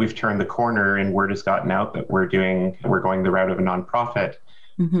 Now that we've turned the corner and word has gotten out that we're going the route of a nonprofit,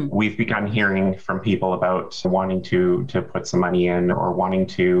 we've begun hearing from people about wanting to put some money in or wanting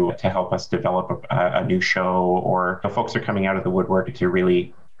to help us develop a new show, or folks are coming out of the woodwork to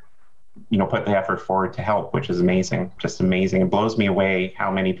really, put the effort forward to help, which is amazing, just amazing. It blows me away how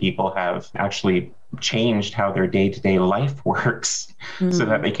many people have actually changed how their day-to-day life works so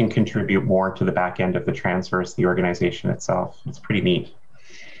that they can contribute more to the back end of the Transverse, the organization itself. It's pretty neat.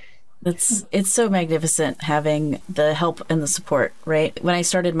 It's so magnificent having the help and the support, right? When I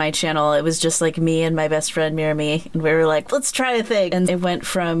started my channel, it was just like me and my best friend Mirami, and we were like, let's try a thing. And it went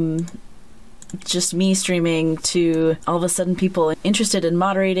from just me streaming to all of a sudden people interested in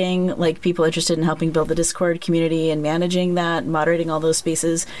moderating, like people interested in helping build the Discord community and managing that, moderating all those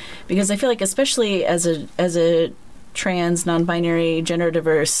spaces. Because I feel like, especially as a trans, non-binary, gender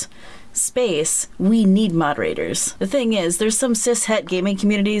diverse space, we need moderators. The thing is, there's some cis-het gaming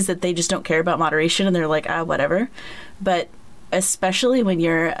communities that they just don't care about moderation and they're like, whatever. But especially when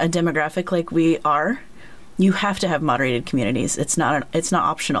you're a demographic like we are, you have to have moderated communities. It's not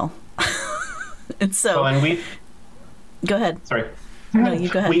optional. And so, go ahead. Sorry. No, you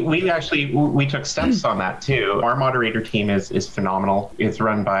go ahead. We took steps on that too. Our moderator team is phenomenal. It's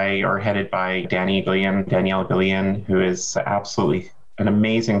run by or headed by Danielle Gillian, who is absolutely an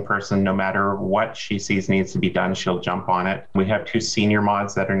amazing person. No matter what she sees needs to be done, she'll jump on it. We have 2 senior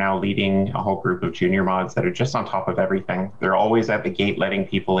mods that are now leading a whole group of junior mods that are just on top of everything. They're always at the gate letting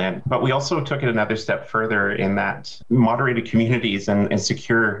people in. But we also took it another step further in that moderated communities and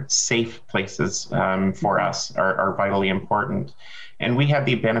secure, safe places for us are vitally important. And we had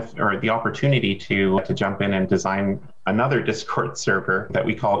the benefit or the opportunity to jump in and design another Discord server that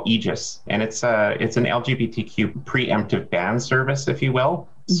we call Aegis. And it's an LGBTQ preemptive ban service, if you will.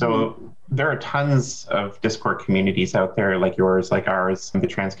 So there are tons of Discord communities out there like yours, like ours, the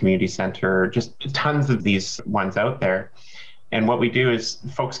Trans Community Center, just tons of these ones out there. And what we do is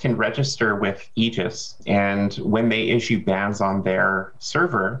folks can register with Aegis, and when they issue bans on their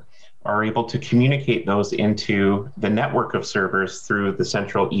server, are able to communicate those into the network of servers through the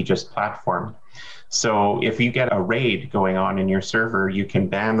central Aegis platform. So if you get a raid going on in your server, you can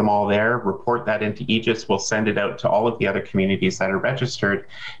ban them all there, report that into Aegis, we'll send it out to all of the other communities that are registered.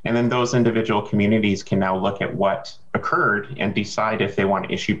 And then those individual communities can now look at what occurred and decide if they want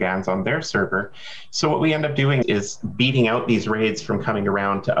to issue bans on their server. So what we end up doing is beating out these raids from coming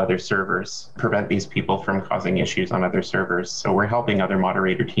around to other servers, prevent these people from causing issues on other servers. So we're helping other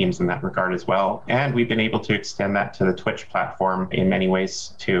moderator teams in that regard as well. And we've been able to extend that to the Twitch platform in many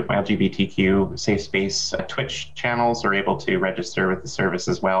ways too. LGBTQ safe space Twitch channels are able to register with the service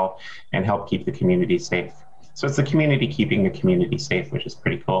as well and help keep the community safe. So it's the community keeping the community safe, which is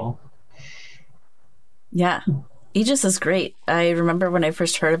pretty cool. Yeah. Aegis is great. I remember when I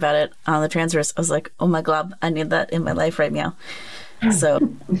first heard about it on the Transverse, I was like, oh my God, I need that in my life right now. So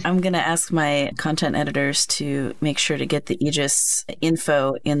I'm going to ask my content editors to make sure to get the Aegis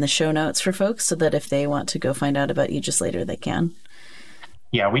info in the show notes for folks so that if they want to go find out about Aegis later, they can.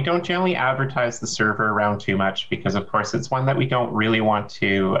 Yeah, we don't generally advertise the server around too much because, of course, it's one that we don't really want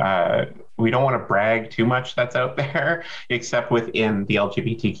to, we don't want to brag too much that's out there, except within the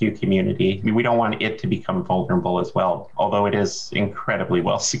LGBTQ community. We don't want it to become vulnerable as well, although it is incredibly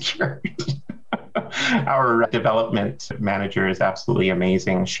well secured. Our development manager is absolutely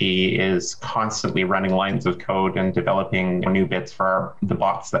amazing. She is constantly running lines of code and developing new bits for the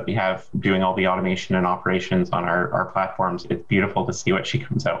bots that we have doing all the automation and operations on our platforms. It's beautiful to see what she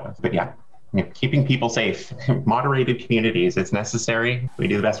comes out with. But yeah. keeping people safe, moderated communities. It's necessary. We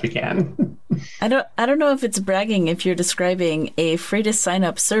do the best we can. I don't know if it's bragging if you're describing a free to sign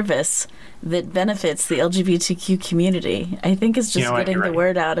up service that benefits the LGBTQ community. I think it's just getting the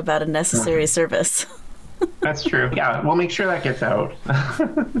word out about a necessary service. That's true. Yeah, we'll make sure that gets out.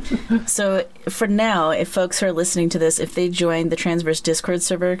 So for now, if folks are listening to this, if they join the Transverse Discord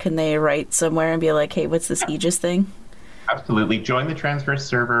server, can they write somewhere and be like, hey, what's this Aegis thing? Absolutely. Join the Transverse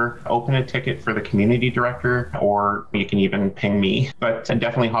server, open a ticket for the community director, or you can even ping me. But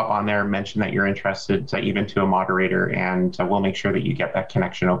definitely hop on there, mention that you're interested, even to a moderator, and we'll make sure that you get that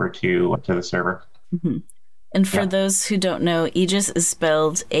connection over to the server. Mm-hmm. And for those who don't know, Aegis is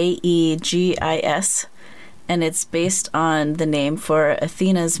spelled Aegis, and it's based on the name for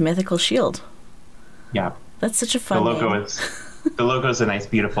Athena's mythical shield. Yeah. That's such a fun name. The logo is a nice,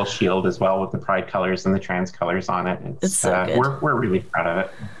 beautiful shield as well with the pride colors and the trans colors on it. It's so good. We're really proud of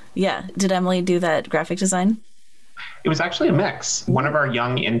it. Yeah. Did Emily do that graphic design? It was actually a mix. One of our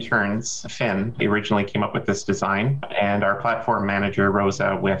young interns, Finn, originally came up with this design, and our platform manager,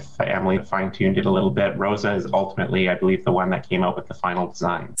 Rosa, with Emily, fine-tuned it a little bit. Rosa is ultimately, I believe, the one that came up with the final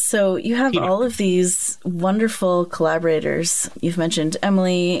design. So you have all of these wonderful collaborators. You've mentioned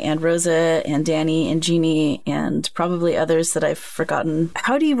Emily and Rosa and Danny and Jeannie and probably others that I've forgotten.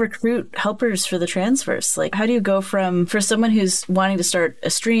 How do you recruit helpers for the Transverse? Like, how do you go from, for someone who's wanting to start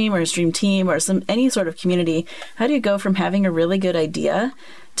a stream or a stream team or any sort of community, how do you go from having a really good idea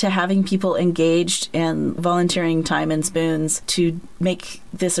to having people engaged and volunteering time and spoons to make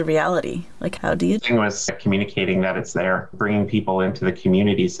this a reality? Like, how do you? The thing was communicating that it's there, bringing people into the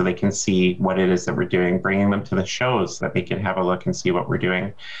community so they can see what it is that we're doing, bringing them to the shows that they can have a look and see what we're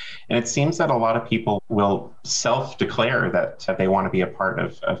doing. And it seems that a lot of people will self-declare that they want to be a part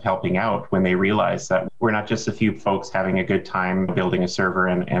of helping out when they realize that we're not just a few folks having a good time building a server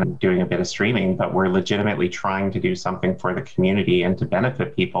and doing a bit of streaming, but we're legitimately trying to do something for the community and to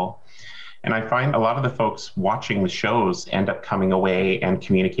benefit people. And I find a lot of the folks watching the shows end up coming away and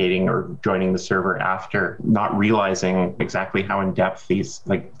communicating or joining the server after, not realizing exactly how in depth these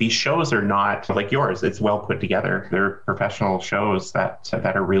shows are. Not like yours. It's well put together. They're professional shows that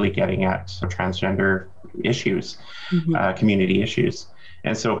are really getting at transgender issues, community issues.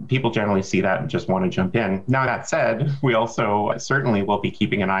 And so people generally see that and just want to jump in. Now, that said, we also certainly will be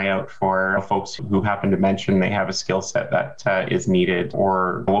keeping an eye out for folks who happen to mention they have a skill set that is needed,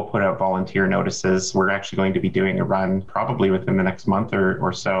 or we'll put out volunteer notices. We're actually going to be doing a run probably within the next month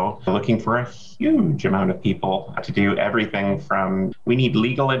or so, looking for a huge amount of people to do everything from, we need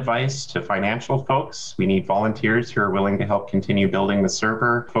legal advice to financial folks. We need volunteers who are willing to help continue building the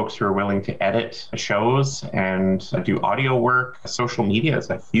server, folks who are willing to edit shows and do audio work. Social media is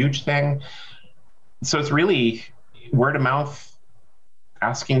a huge thing. So it's really word of mouth,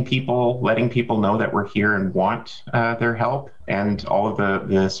 asking people, letting people know that we're here and want their help, and all of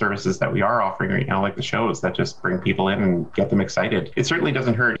the services that we are offering right now, like the shows that just bring people in and get them excited. It certainly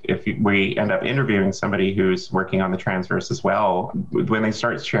doesn't hurt if we end up interviewing somebody who's working on the Transverse as well. When they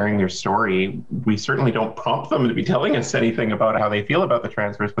start sharing their story, we certainly don't prompt them to be telling us anything about how they feel about the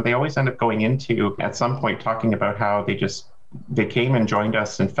Transverse, but they always end up going into, at some point, talking about how they came and joined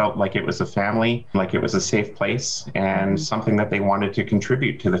us and felt like it was a family, like it was a safe place, and something that they wanted to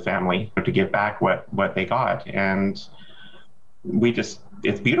contribute to the family, to give back what they got. And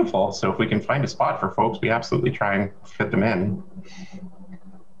it's beautiful. So if we can find a spot for folks, we absolutely try and fit them in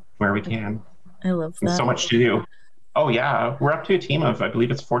where we can. I love that. There's so much to do. Oh yeah, we're up to a team of, I believe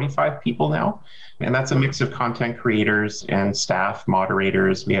it's 45 people now. And that's a mix of content creators and staff,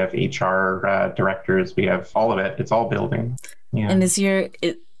 moderators. We have HR directors. We have all of it. It's all building. Yeah.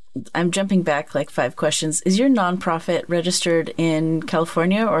 And I'm jumping back like 5 questions. Is your nonprofit registered in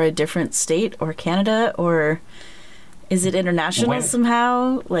California or a different state or Canada, or is it international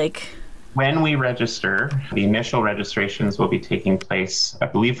somehow? When we register, the initial registrations will be taking place. I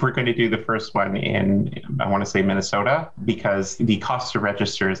believe we're going to do the first one in, I want to say Minnesota, because the cost to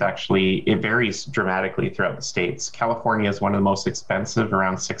register is it varies dramatically throughout the states. California is one of the most expensive,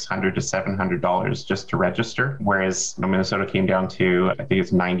 around $600 to $700 just to register, whereas Minnesota came down to, I think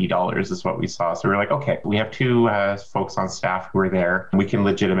it's $90 is what we saw. So we're like, okay, we have 2 folks on staff who are there. We can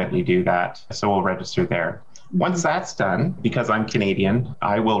legitimately do that. So we'll register there. Once that's done, because I'm Canadian,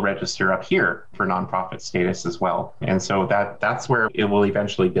 I will register up here for nonprofit status as well. And so that's where it will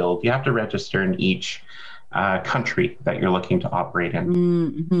eventually build. You have to register in each country that you're looking to operate in.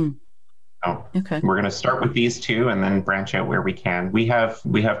 Mm-hmm. So okay. We're going to start with these 2 and then branch out where we can. We have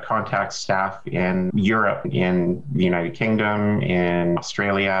contact staff in Europe, in the United Kingdom, in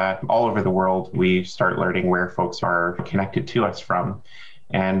Australia, all over the world. We start learning where folks are connected to us from.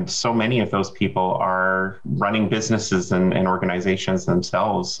 And so many of those people are running businesses and organizations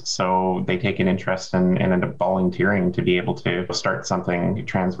themselves. So they take an interest and end up volunteering to be able to start something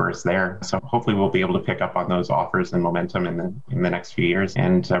transverse there. So hopefully we'll be able to pick up on those offers and momentum in the next few years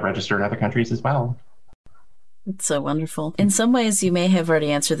and register in other countries as well. It's so wonderful. In some ways, you may have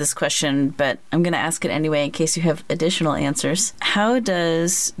already answered this question, but I'm going to ask it anyway in case you have additional answers. How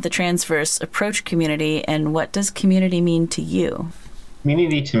does the Transverse approach community, and what does community mean to you?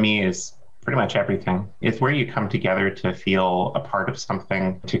 Community to me is pretty much everything. It's where you come together to feel a part of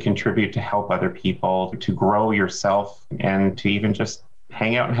something, to contribute, to help other people, to grow yourself, and to even just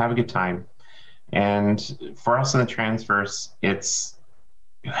hang out and have a good time. And for us in the Transverse, it's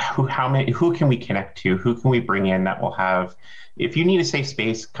who can we connect to? Who can we bring in that will have, if you need a safe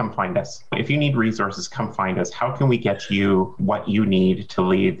space, come find us. If you need resources, come find us. How can we get you what you need to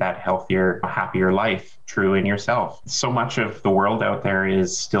lead that healthier, happier life true in yourself? So much of the world out there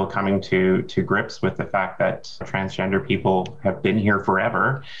is still coming to grips with the fact that transgender people have been here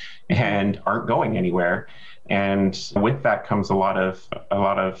forever and aren't going anywhere. And with that comes a lot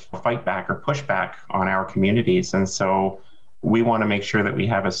of fight back or pushback on our communities. And so we want to make sure that we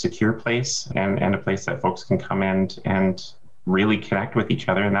have a secure place and a place that folks can come in and really connect with each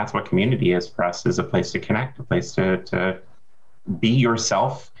other. And that's what community is for us, is a place to connect, a place to be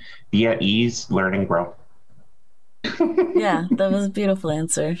yourself, be at ease, learn and grow. Yeah, that was a beautiful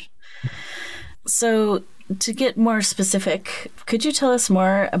answer. So to get more specific, could you tell us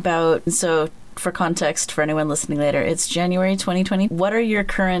more about, for context for anyone listening later, it's January 2020. What are your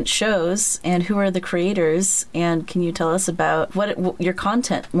current shows and who are the creators? And can you tell us about your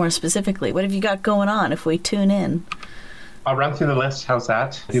content more specifically? What have you got going on if we tune in? I'll run through the list. How's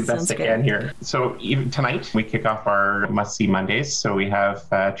that? Do the best I can here. So even tonight, we kick off our must-see Mondays. So we have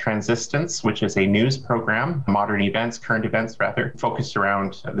Transistence, which is a news program, current events rather, focused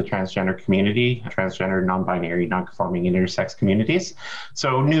around the transgender community, transgender, non-binary, non-conforming, and intersex communities.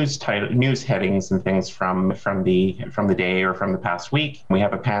 So news headings and things from the day or from the past week. We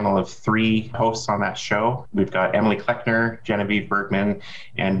have a panel of 3 hosts on that show. We've got Emily Kleckner, Genevieve Bergman,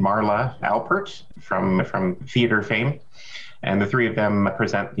 and Marla Alpert from theater fame. And the 3 of them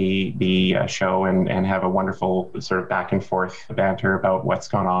present the show and have a wonderful sort of back and forth banter about what's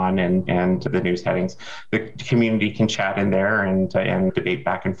going on and the news headings. The community can chat in there and debate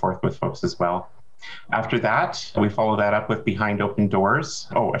back and forth with folks as well. After that, we follow that up with Behind Open Doors.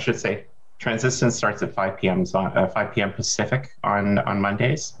 Oh, I should say, Transistence starts at 5 p.m. Pacific on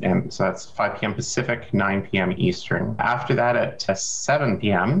Mondays. And so that's 5 p.m. Pacific, 9 p.m. Eastern. After that at 7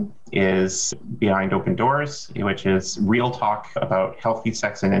 p.m. is Behind Open Doors, which is real talk about healthy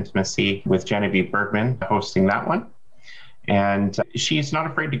sex and intimacy with Genevieve Bergman hosting that one. And she's not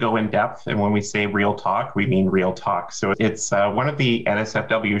afraid to go in depth. And when we say real talk, we mean real talk. So it's one of the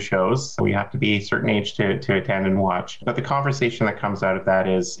NSFW shows. So we have to be a certain age to attend and watch. But the conversation that comes out of that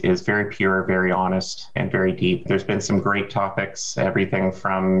is very pure, very honest, and very deep. There's been some great topics, everything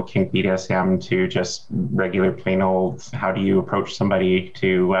from kink BDSM to just regular plain old, how do you approach somebody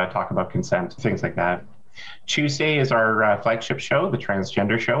to talk about consent, things like that. Tuesday is our flagship show, the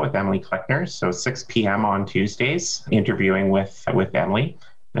Transgender Show with Emily Kleckner. So 6 p.m. on Tuesdays, interviewing with Emily.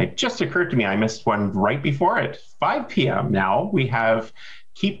 And it just occurred to me, I missed one right before it. 5 p.m. now, we have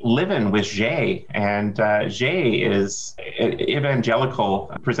Keep Living with Jay. And Jay is an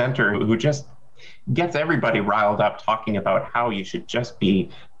evangelical presenter who just gets everybody riled up talking about how you should just be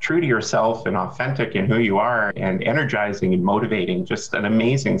true to yourself and authentic in who you are and energizing and motivating. Just an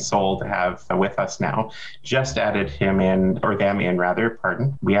amazing soul to have with us now. Just added him in, or them in rather,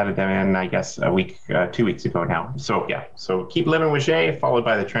 pardon. We added them in, I guess, 2 weeks ago now. So yeah, so Keep Living with Jay, followed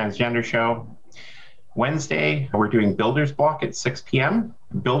by the Transgender Show. Wednesday, we're doing Builder's Block at 6 p.m.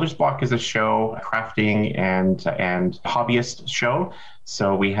 Builder's Block is a show, crafting and hobbyist show.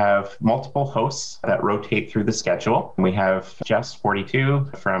 So we have multiple hosts that rotate through the schedule. We have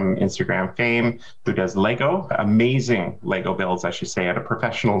Jess42 from Instagram fame, who does Lego, amazing Lego builds, I should say, at a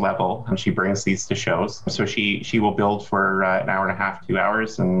professional level. And she brings these to shows. So she will build for an hour and a half, 2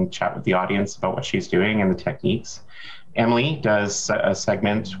 hours, and chat with the audience about what she's doing and the techniques. Emily does a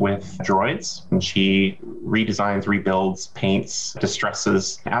segment with droids, and she redesigns, rebuilds, paints,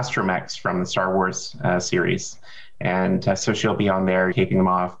 distresses astromechs from the Star Wars series. And so she'll be on there, taping them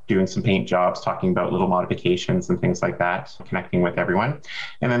off, doing some paint jobs, talking about little modifications and things like that, connecting with everyone.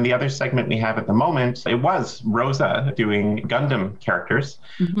 And then the other segment we have at the moment, it was Rosa doing Gundam characters.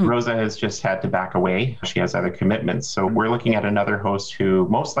 Mm-hmm. Rosa has just had to back away. She has other commitments. So we're looking at another host who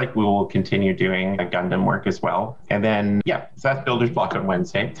most likely will continue doing Gundam work as well. And then, so that's Builder's Block on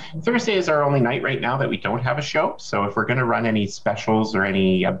Wednesday. Thursday is our only night right now that we don't have a show. So if we're going to run any specials or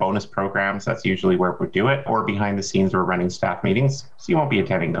any bonus programs, that's usually where we do it. Or behind the scenes, we're running staff meetings. So you won't be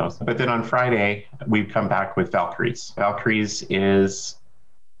attending those. But then on Friday, we come back with Valkyries. Valkyries is,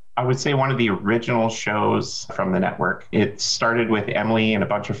 I would say, one of the original shows from the network. It started with Emily and a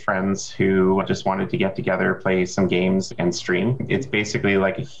bunch of friends who just wanted to get together, play some games, and stream. It's basically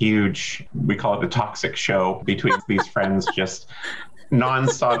like a huge, we call it the toxic show between these friends, just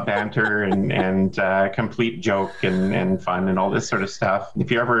non-stop banter and complete joke and fun and all this sort of stuff. If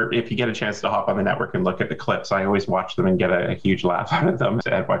you get a chance to hop on the network and look at the clips, I always watch them and get a huge laugh out of them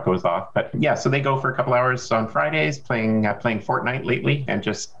at what goes off. But yeah, so they go for a couple hours on Fridays playing Fortnite lately, and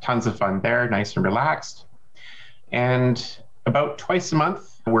just tons of fun there, nice and relaxed. And about twice a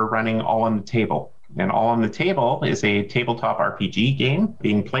month, we're running All on the Table. And All on the Table is a tabletop RPG game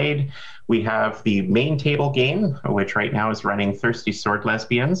being played. We have the main table game, which right now is running Thirsty Sword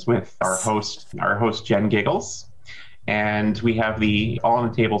Lesbians with our host Jen Giggles. And we have the All on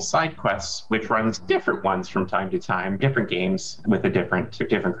the Table side quests, which runs different ones from time to time, different games with a different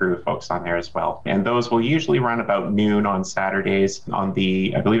crew of folks on there as well. And those will usually run about noon on Saturdays on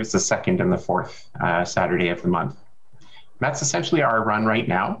I believe it's the second and the fourth Saturday of the month. That's essentially our run right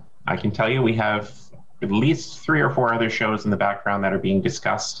now. I can tell you we have at least 3 or 4 other shows in the background that are being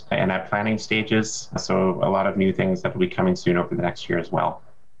discussed and at planning stages. So a lot of new things that will be coming soon over the next year as well.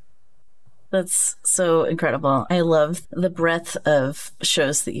 That's so incredible. I love the breadth of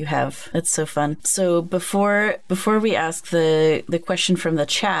shows that you have. It's so fun. So before we ask the question from the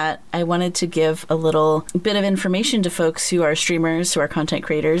chat, I wanted to give a little bit of information to folks who are streamers, who are content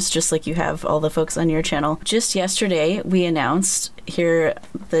creators, just like you have all the folks on your channel. Just yesterday, we announced here,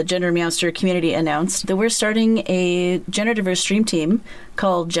 the Gender Meowster community announced that we're starting a gender diverse stream team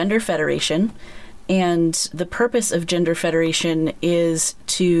called Gender Federation. And the purpose of Gender Federation is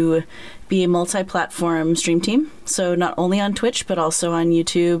to be a multi-platform stream team. So not only on Twitch, but also on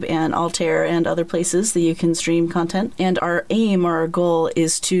YouTube and Altair and other places that you can stream content. And our aim or our goal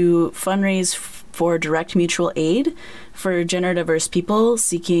is to fundraise for direct mutual aid for gender diverse people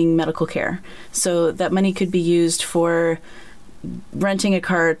seeking medical care. So that money could be used for renting a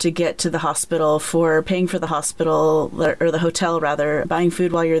car to get to the hospital, for paying for the hospital or the hotel rather, buying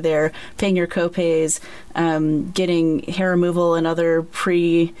food while you're there, paying your co-pays, getting hair removal and other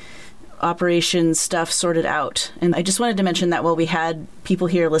pre-operation stuff sorted out. And I just wanted to mention that while we had people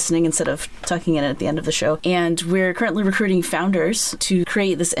here listening instead of tucking in at the end of the show. And we're currently recruiting founders to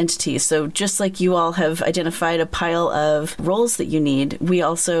create this entity. So just like you all have identified a pile of roles that you need, we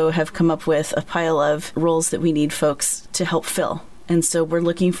also have come up with a pile of roles that we need folks to help fill. And so we're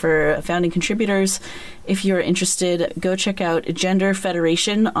looking for founding contributors. If you're interested, go check out Gender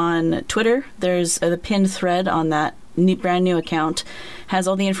Federation on Twitter. There's the pinned thread on that brand new account, has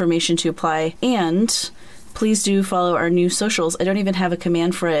all the information to apply. And please do follow our new socials. I don't even have a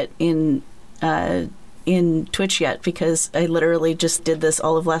command for it in Twitch yet, because I literally just did this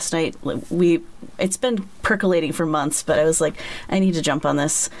all of last night. It's been percolating for months, but I was like, I need to jump on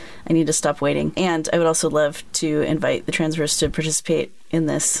this. I need to stop waiting. And I would also love to invite the Transverse to participate in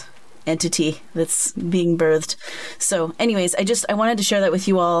this entity that's being birthed. So anyways, I wanted to share that with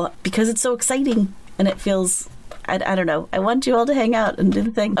you all because it's so exciting and it feels, I don't know. I want you all to hang out and do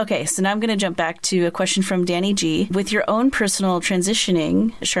the thing. Okay, so now I'm going to jump back to a question from Danny G. With your own personal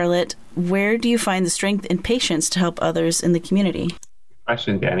transitioning, Charlotte, where do you find the strength and patience to help others in the community?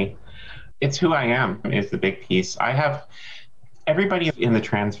 Question, Danny. It's who I am is the big piece. I have everybody in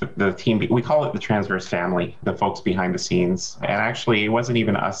the team, we call it the Transverse family, the folks behind the scenes. And actually, it wasn't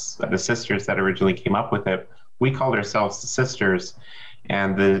even us, the sisters, that originally came up with it. We called ourselves the sisters.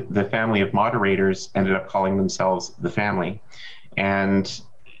 And the family of moderators ended up calling themselves the family. And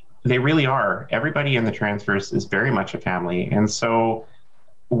they really are. Everybody in the Transverse is very much a family. And so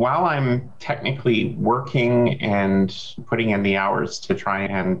while I'm technically working and putting in the hours to try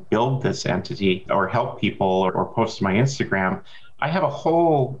and build this entity or help people or post to my Instagram, I have a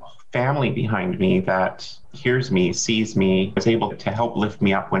whole family behind me that hears me, sees me, is able to help lift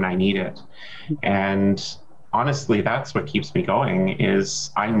me up when I need it. And honestly, that's what keeps me going,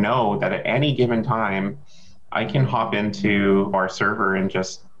 is I know that at any given time, I can hop into our server and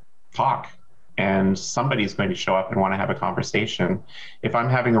just talk. and somebody's going to show up and want to have a conversation. If I'm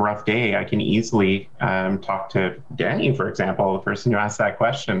having a rough day, I can easily talk to Danny, for example, the person who asked that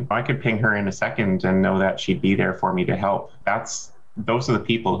question. I could ping her in a second and know that she'd be there for me to help. Those are the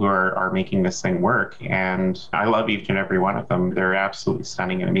people who are making this thing work. And I love each and every one of them. They're absolutely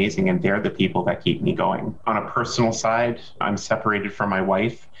stunning and amazing. And they're the people that keep me going. On a personal side, I'm separated from my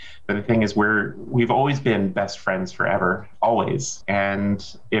wife. But the thing is, we've always been best friends forever, always. And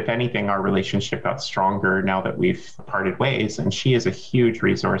if anything, our relationship got stronger now that we've parted ways. And she is a huge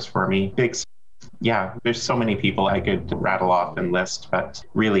resource for me. Yeah, there's so many people I could rattle off and list, but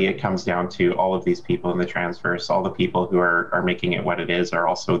really it comes down to all of these people in the transverse. All the people who are making it what it is are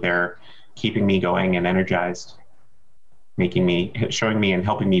also there, keeping me going and energized, showing me and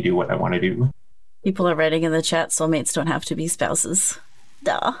helping me do what I want to do. People are writing in the chat, soulmates don't have to be spouses.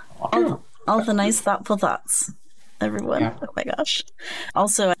 Duh. All the nice, thoughtful thoughts. Everyone. Yeah. Oh my gosh.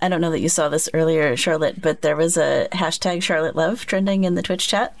 Also, I don't know that you saw this earlier, Charlotte, but there was a hashtag Charlotte Love trending in the Twitch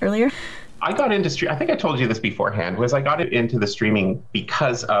chat earlier. I got into I think I told you this beforehand, I got into the streaming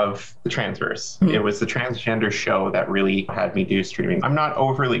because of the transverse. Mm-hmm. It was the transgender show that really had me do streaming. I'm not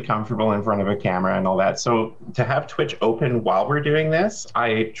overly comfortable in front of a camera and all that. So to have Twitch open while we're doing this,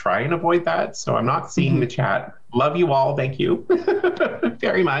 I try and avoid that. So I'm not seeing the chat. Love you all. Thank you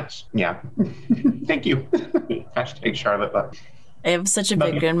very much. Yeah. Thank you. Hashtag Charlotte Love. I have such a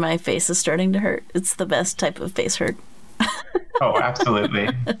big grin. My face is starting to hurt. It's the best type of face hurt. Oh, absolutely.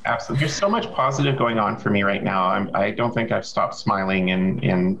 Absolutely. There's so much positive going on for me right now. I don't think I've stopped smiling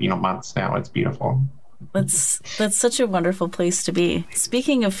in months now. It's beautiful. That's such a wonderful place to be.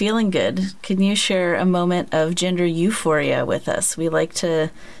 Speaking of feeling good, can you share a moment of gender euphoria with us?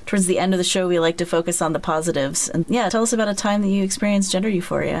 Towards the end of the show, we like to focus on the positives. And yeah, tell us about a time that you experienced gender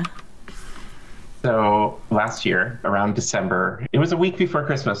euphoria. So last year, around December, it was a week before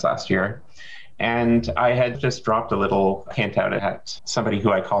Christmas last year. And I had just dropped a little hint out at somebody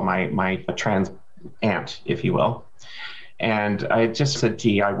who I call my trans aunt, if you will. And I just said,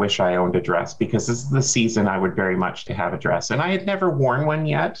 gee, I wish I owned a dress, because this is the season I would very much to have a dress. And I had never worn one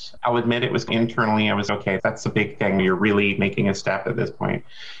yet. I'll admit it was internally, I was okay. That's a big thing. You're really making a step at this point.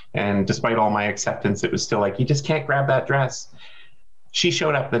 And despite all my acceptance, it was still like, you just can't grab that dress. She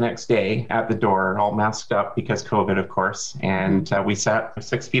showed up the next day at the door, all masked up because COVID, of course, and we sat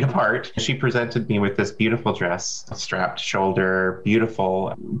 6 feet apart. She presented me with this beautiful dress, strapped shoulder,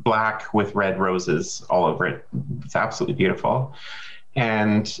 beautiful, black with red roses all over it. It's absolutely beautiful.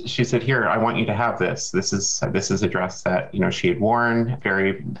 And she said, here, I want you to have this. This is a dress that, she had worn,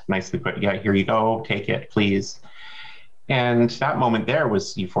 very nicely put. Yeah, here you go, take it, please. And that moment there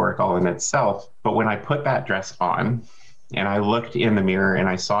was euphoric all in itself. But when I put that dress on, and I looked in the mirror and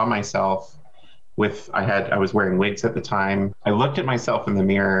I saw myself I was wearing wigs at the time. I looked at myself in the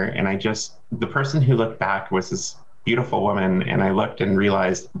mirror and the person who looked back was this beautiful woman. And I looked and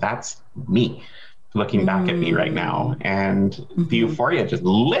realized that's me looking back at me right now. And the euphoria just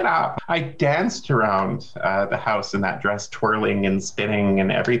lit up. I danced around the house in that dress, twirling and spinning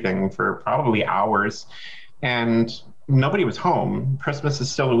and everything for probably hours. And nobody was home. Christmas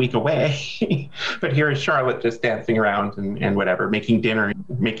is still a week away. But here is Charlotte just dancing around and whatever, making dinner,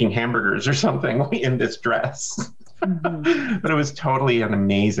 making hamburgers or something in this dress. But it was totally an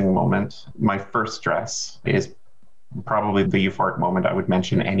amazing moment. My first dress is probably the euphoric moment I would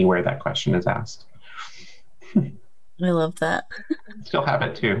mention anywhere that question is asked. I love that. Still have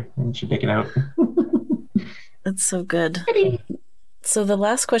it too. You should pick it out. That's so good. So the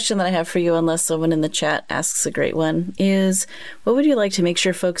last question that I have for you, unless someone in the chat asks a great one, is what would you like to make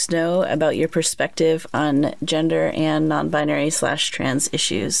sure folks know about your perspective on gender and non-binary/trans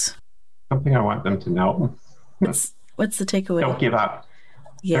issues? Something I want them to know. What's the takeaway? Don't give up.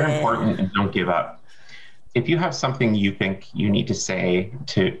 Yeah. They're important, and don't give up. If you have something you think you need to say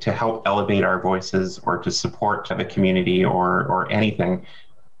to help elevate our voices or to support the community or anything,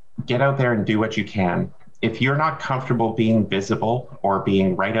 get out there and do what you can. If you're not comfortable being visible or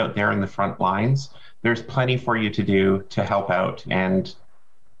being right out there in the front lines, there's plenty for you to do to help out and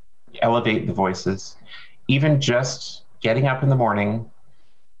elevate the voices. Even just getting up in the morning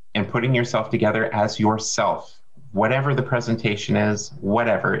and putting yourself together as yourself, whatever the presentation is,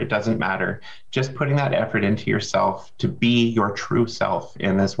 whatever, it doesn't matter. Just putting that effort into yourself to be your true self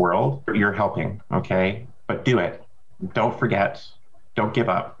in this world, you're helping, okay? But do it. Don't forget. Don't give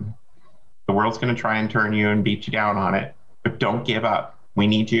up. The world's going to try and turn you and beat you down on it, but don't give up. We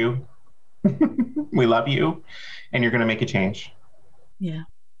need you. We love you, and you're going to make a change. Yeah.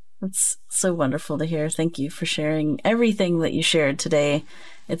 That's so wonderful to hear. Thank you for sharing everything that you shared today.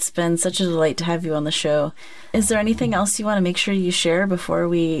 It's been such a delight to have you on the show. Is there anything else you want to make sure you share before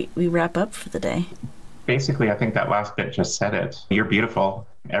we wrap up for the day? Basically, I think that last bit just said it. You're beautiful.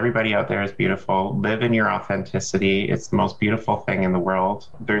 Everybody out there is beautiful. Live in your authenticity. It's the most beautiful thing in the world.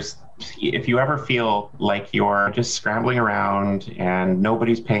 If you ever feel like you're just scrambling around and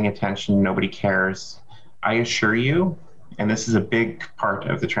nobody's paying attention, nobody cares, I assure you, and this is a big part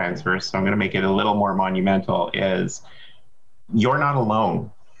of the transverse, so I'm going to make it a little more monumental, is you're not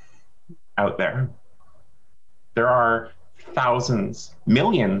alone out there. There are thousands,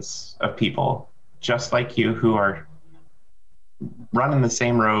 millions of people just like you who are running the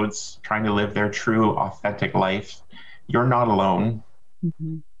same roads, trying to live their true, authentic life. You're not alone.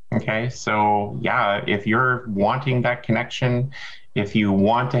 Mm-hmm. Okay, so yeah, if you're wanting that connection, if you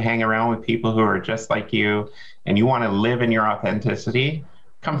want to hang around with people who are just like you and you want to live in your authenticity,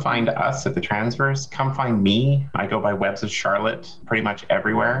 come find us at the Transverse. Come find me. I go by Webs of Charlotte pretty much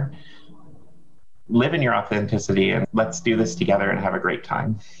everywhere. Live in your authenticity and let's do this together and have a great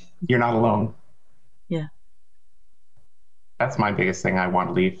time. You're not alone. Yeah. That's my biggest thing I want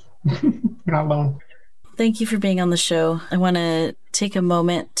to leave. You're not alone. Thank you for being on the show. I want to take a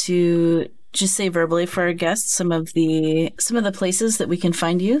moment to just say verbally for our guests some of the places that we can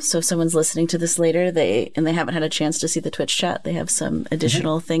find you. So if someone's listening to this later, they haven't had a chance to see the Twitch chat, they have some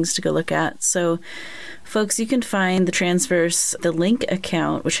additional things to go look at. So folks, you can find the Transverse, the link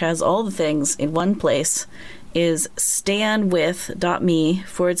account, which has all the things in one place, is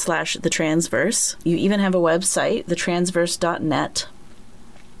stanwith.me/the Transverse. You even have a website, thetransverse.net.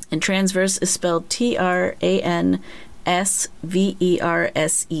 And Transverse is spelled TRANSVERSE.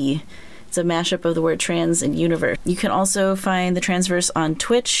 It's a mashup of the word trans and universe. You can also find the Transverse on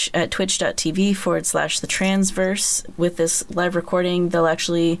Twitch at twitch.tv/the Transverse. With this live recording, they'll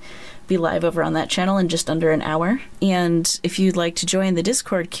actually be live over on that channel in just under an hour. And if you'd like to join the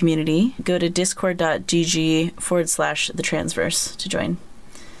Discord community, go to discord.gg/the Transverse to join,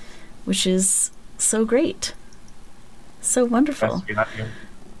 which is so great. So wonderful.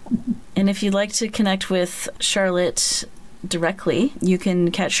 And if you'd like to connect with Charlotte directly, you can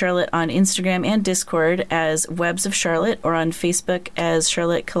catch Charlotte on Instagram and Discord as Webs of Charlotte, or on Facebook as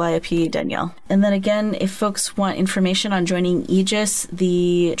Charlotte Calliope Danielle. And then again, if folks want information on joining Aegis,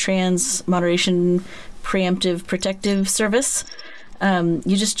 the Trans Moderation Preemptive Protective Service,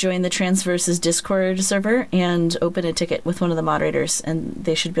 you just join the Transverse's Discord server and open a ticket with one of the moderators, and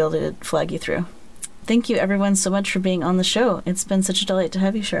they should be able to flag you through. Thank you, everyone, so much for being on the show. It's been such a delight to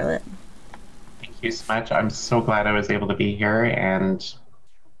have you, Charlotte. Thank you so much. I'm so glad I was able to be here, and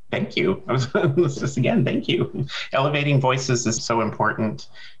thank you. Thank you. Elevating voices is so important.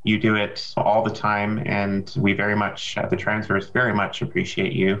 You do it all the time, and we very much, the Transverse, very much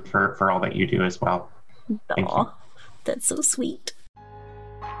appreciate you for all that you do as well. Aw, that's so sweet.